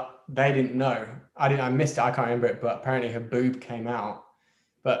 people, but they didn't know. I missed it. I can't remember it, but apparently her boob came out.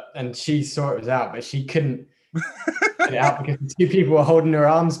 And she saw it was out, but she couldn't get it out because the 2 people were holding her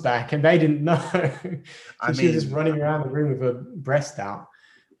arms back, and they didn't know. She was just running around the room with her breast out.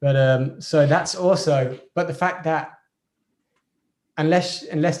 But so that's also. But the fact that unless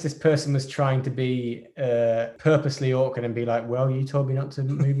this person was trying to be purposely awkward and be like, well, you told me not to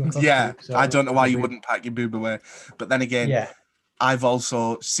move my costume. Yeah, so I don't know why you wouldn't pack your boob away. But then again, I've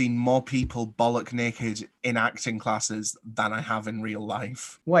also seen more people bollock naked in acting classes than I have in real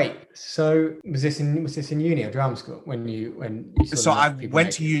life. Wait, so was this in uni or drama school when you So I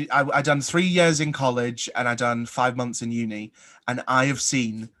went to uni. I done 3 years in college and I done 5 months in uni, and I have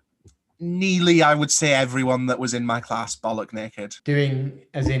seen nearly, I would say, everyone that was in my class bollock naked. Doing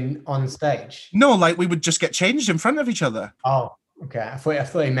as in on stage? No, like we would just get changed in front of each other. Oh, okay. I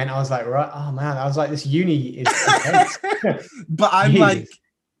thought he meant, I was like, right. Oh man, I was like, this uni is intense. But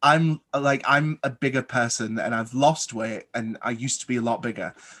I'm a bigger person and I've lost weight and I used to be a lot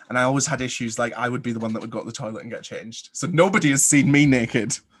bigger. And I always had issues, like I would be the one that would go to the toilet and get changed. So nobody has seen me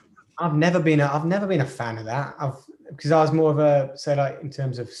naked. I've never been a fan of that. Because I was more of a, so like in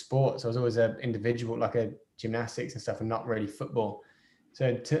terms of sports, I was always an individual, like a gymnastics and stuff, and not really football.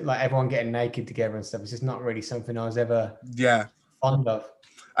 So like everyone getting naked together and stuff, it's just not really something I was ever fond of.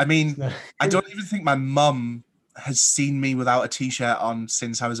 I mean, I don't even think my mum has seen me without a t-shirt on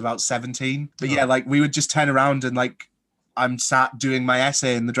since I was about 17. But yeah, like we would just turn around and like I'm sat doing my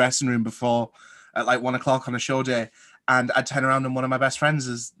essay in the dressing room before at like 1 o'clock on a show day. And I'd turn around and one of my best friends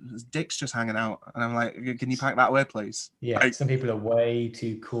his dick's just hanging out. And I'm like, can you pack that away, please? Yeah, like, some people are way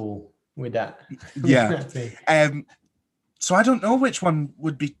too cool with that. Yeah. So I don't know which one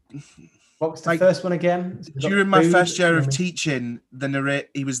would be. What was the first one again? During my first year of teaching,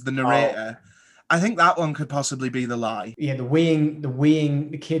 he was the narrator. I think that one could possibly be the lie. Yeah, the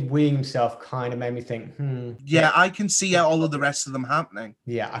kid weeing himself kind of made me think, Yeah, I can see all of the rest of them happening.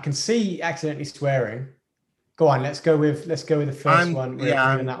 Yeah, I can see accidentally swearing. Go on, let's go with the first one.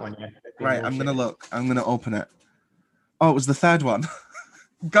 We're doing that one, yeah. Right, I'm gonna look. I'm gonna open it. Oh, it was the third one.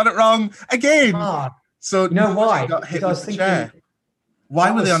 Got it wrong again. So you know why? Got hit with the chair.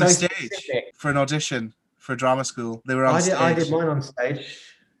 Why were they on a stage for an audition for drama school? They were on stage. I did mine on stage.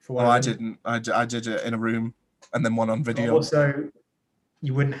 I didn't. I did it in a room and then one on video. Also,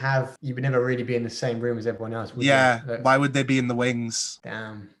 you would never really be in the same room as everyone else, would you? Why would they be in the wings?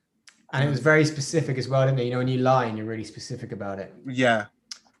 Damn. And it was very specific as well, didn't it? You know, when you lie and you're really specific about it. Yeah.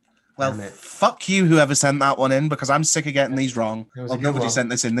 Well, fuck you, whoever sent that one in, because I'm sick of getting these wrong. Well, nobody sent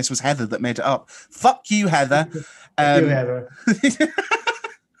this in. This was Heather that made it up. Fuck you, Heather. Fuck you, Heather.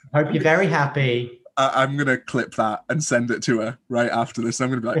 Hope you're very happy. I'm going to clip that and send it to her right after this. I'm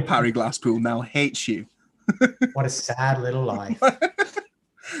going to be like, Parry Glasspool now hates you. What a sad little life.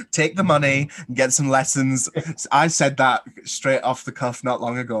 Take the money and get some lessons. I said that straight off the cuff not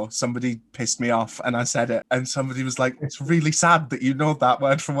long ago. Somebody pissed me off and I said it. And somebody was like, it's really sad that you know that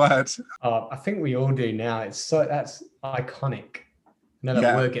word for word. I think we all do now. That's iconic. I know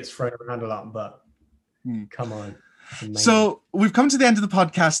that word gets thrown around a lot, but come on. So we've come to the end of the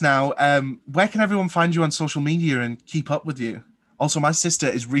podcast now. Where can everyone find you on social media and keep up with you? Also, my sister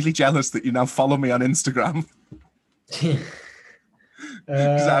is really jealous that you now follow me on Instagram.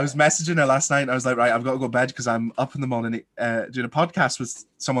 Because I was messaging her last night and I was like, right, I've got to go to bed because I'm up in the morning doing a podcast with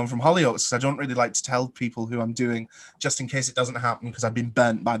someone from Hollyoaks, because I don't really like to tell people who I'm doing just in case it doesn't happen, because I've been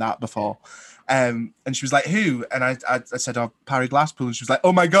burnt by that before. And she was like, who? And I said, oh, Parry Glasspool. And she was like,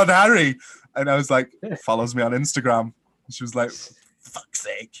 oh my God, Harry. And I was like, follows me on Instagram. And she was like, fuck's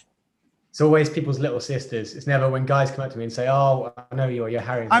sake. It's always people's little sisters. It's never when guys come up to me and say, oh, I know you're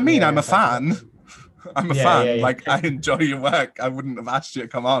Harry. I mean, I'm a fan. I'm a fan. Yeah. Like, I enjoy your work. I wouldn't have asked you to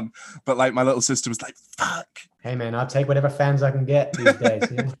come on. But like, my little sister was like, fuck. Hey, man, I'll take whatever fans I can get these days.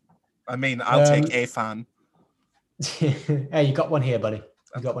 Yeah? I mean, I'll take a fan. Hey, you got one here, buddy.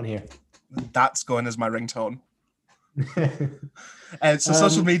 You got one here. That's going as my ringtone. So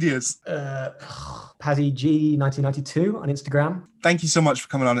social medias. Pazzy G 1992 on Instagram. Thank you so much for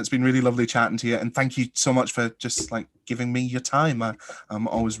coming on. It's been really lovely chatting to you, and thank you so much for just like giving me your time. I'm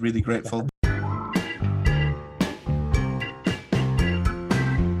always really grateful.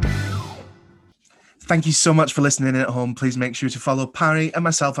 Thank you so much for listening in at home. Please make sure to follow Parry and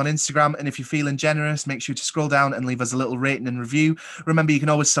myself on Instagram. And if you're feeling generous, make sure to scroll down and leave us a little rating and review. Remember, you can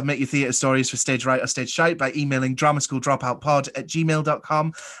always submit your theatre stories for Stage Right or Stage Shite by emailing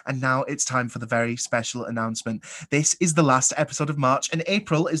dramasschooldropoutpod@gmail.com. And now it's time for the very special announcement. This is the last episode of March, and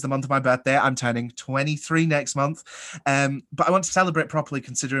April is the month of my birthday. I'm turning 23 next month. But I want to celebrate properly,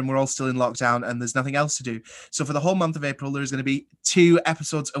 considering we're all still in lockdown and there's nothing else to do. So for the whole month of April, there's going to be 2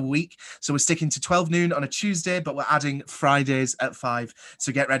 episodes a week. So we're sticking to 12 noon on a Tuesday, but we're adding Fridays at 5.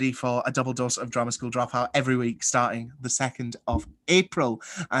 So get ready for a double dose of Drama School Dropout every week starting the 2nd of April.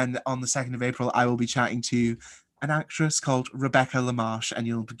 And on the 2nd of April, I will be chatting to an actress called Rebecca LaMarche, and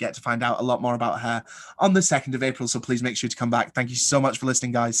you'll get to find out a lot more about her on the 2nd of April. So please make sure to come back. Thank you so much for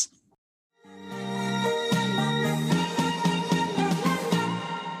listening, guys.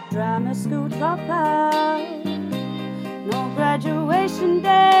 Drama School Dropout, no graduation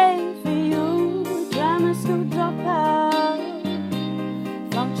day for you. Drama School Dropout,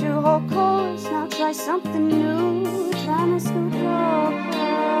 flunked your whole course, now try something new. Drama School Dropout.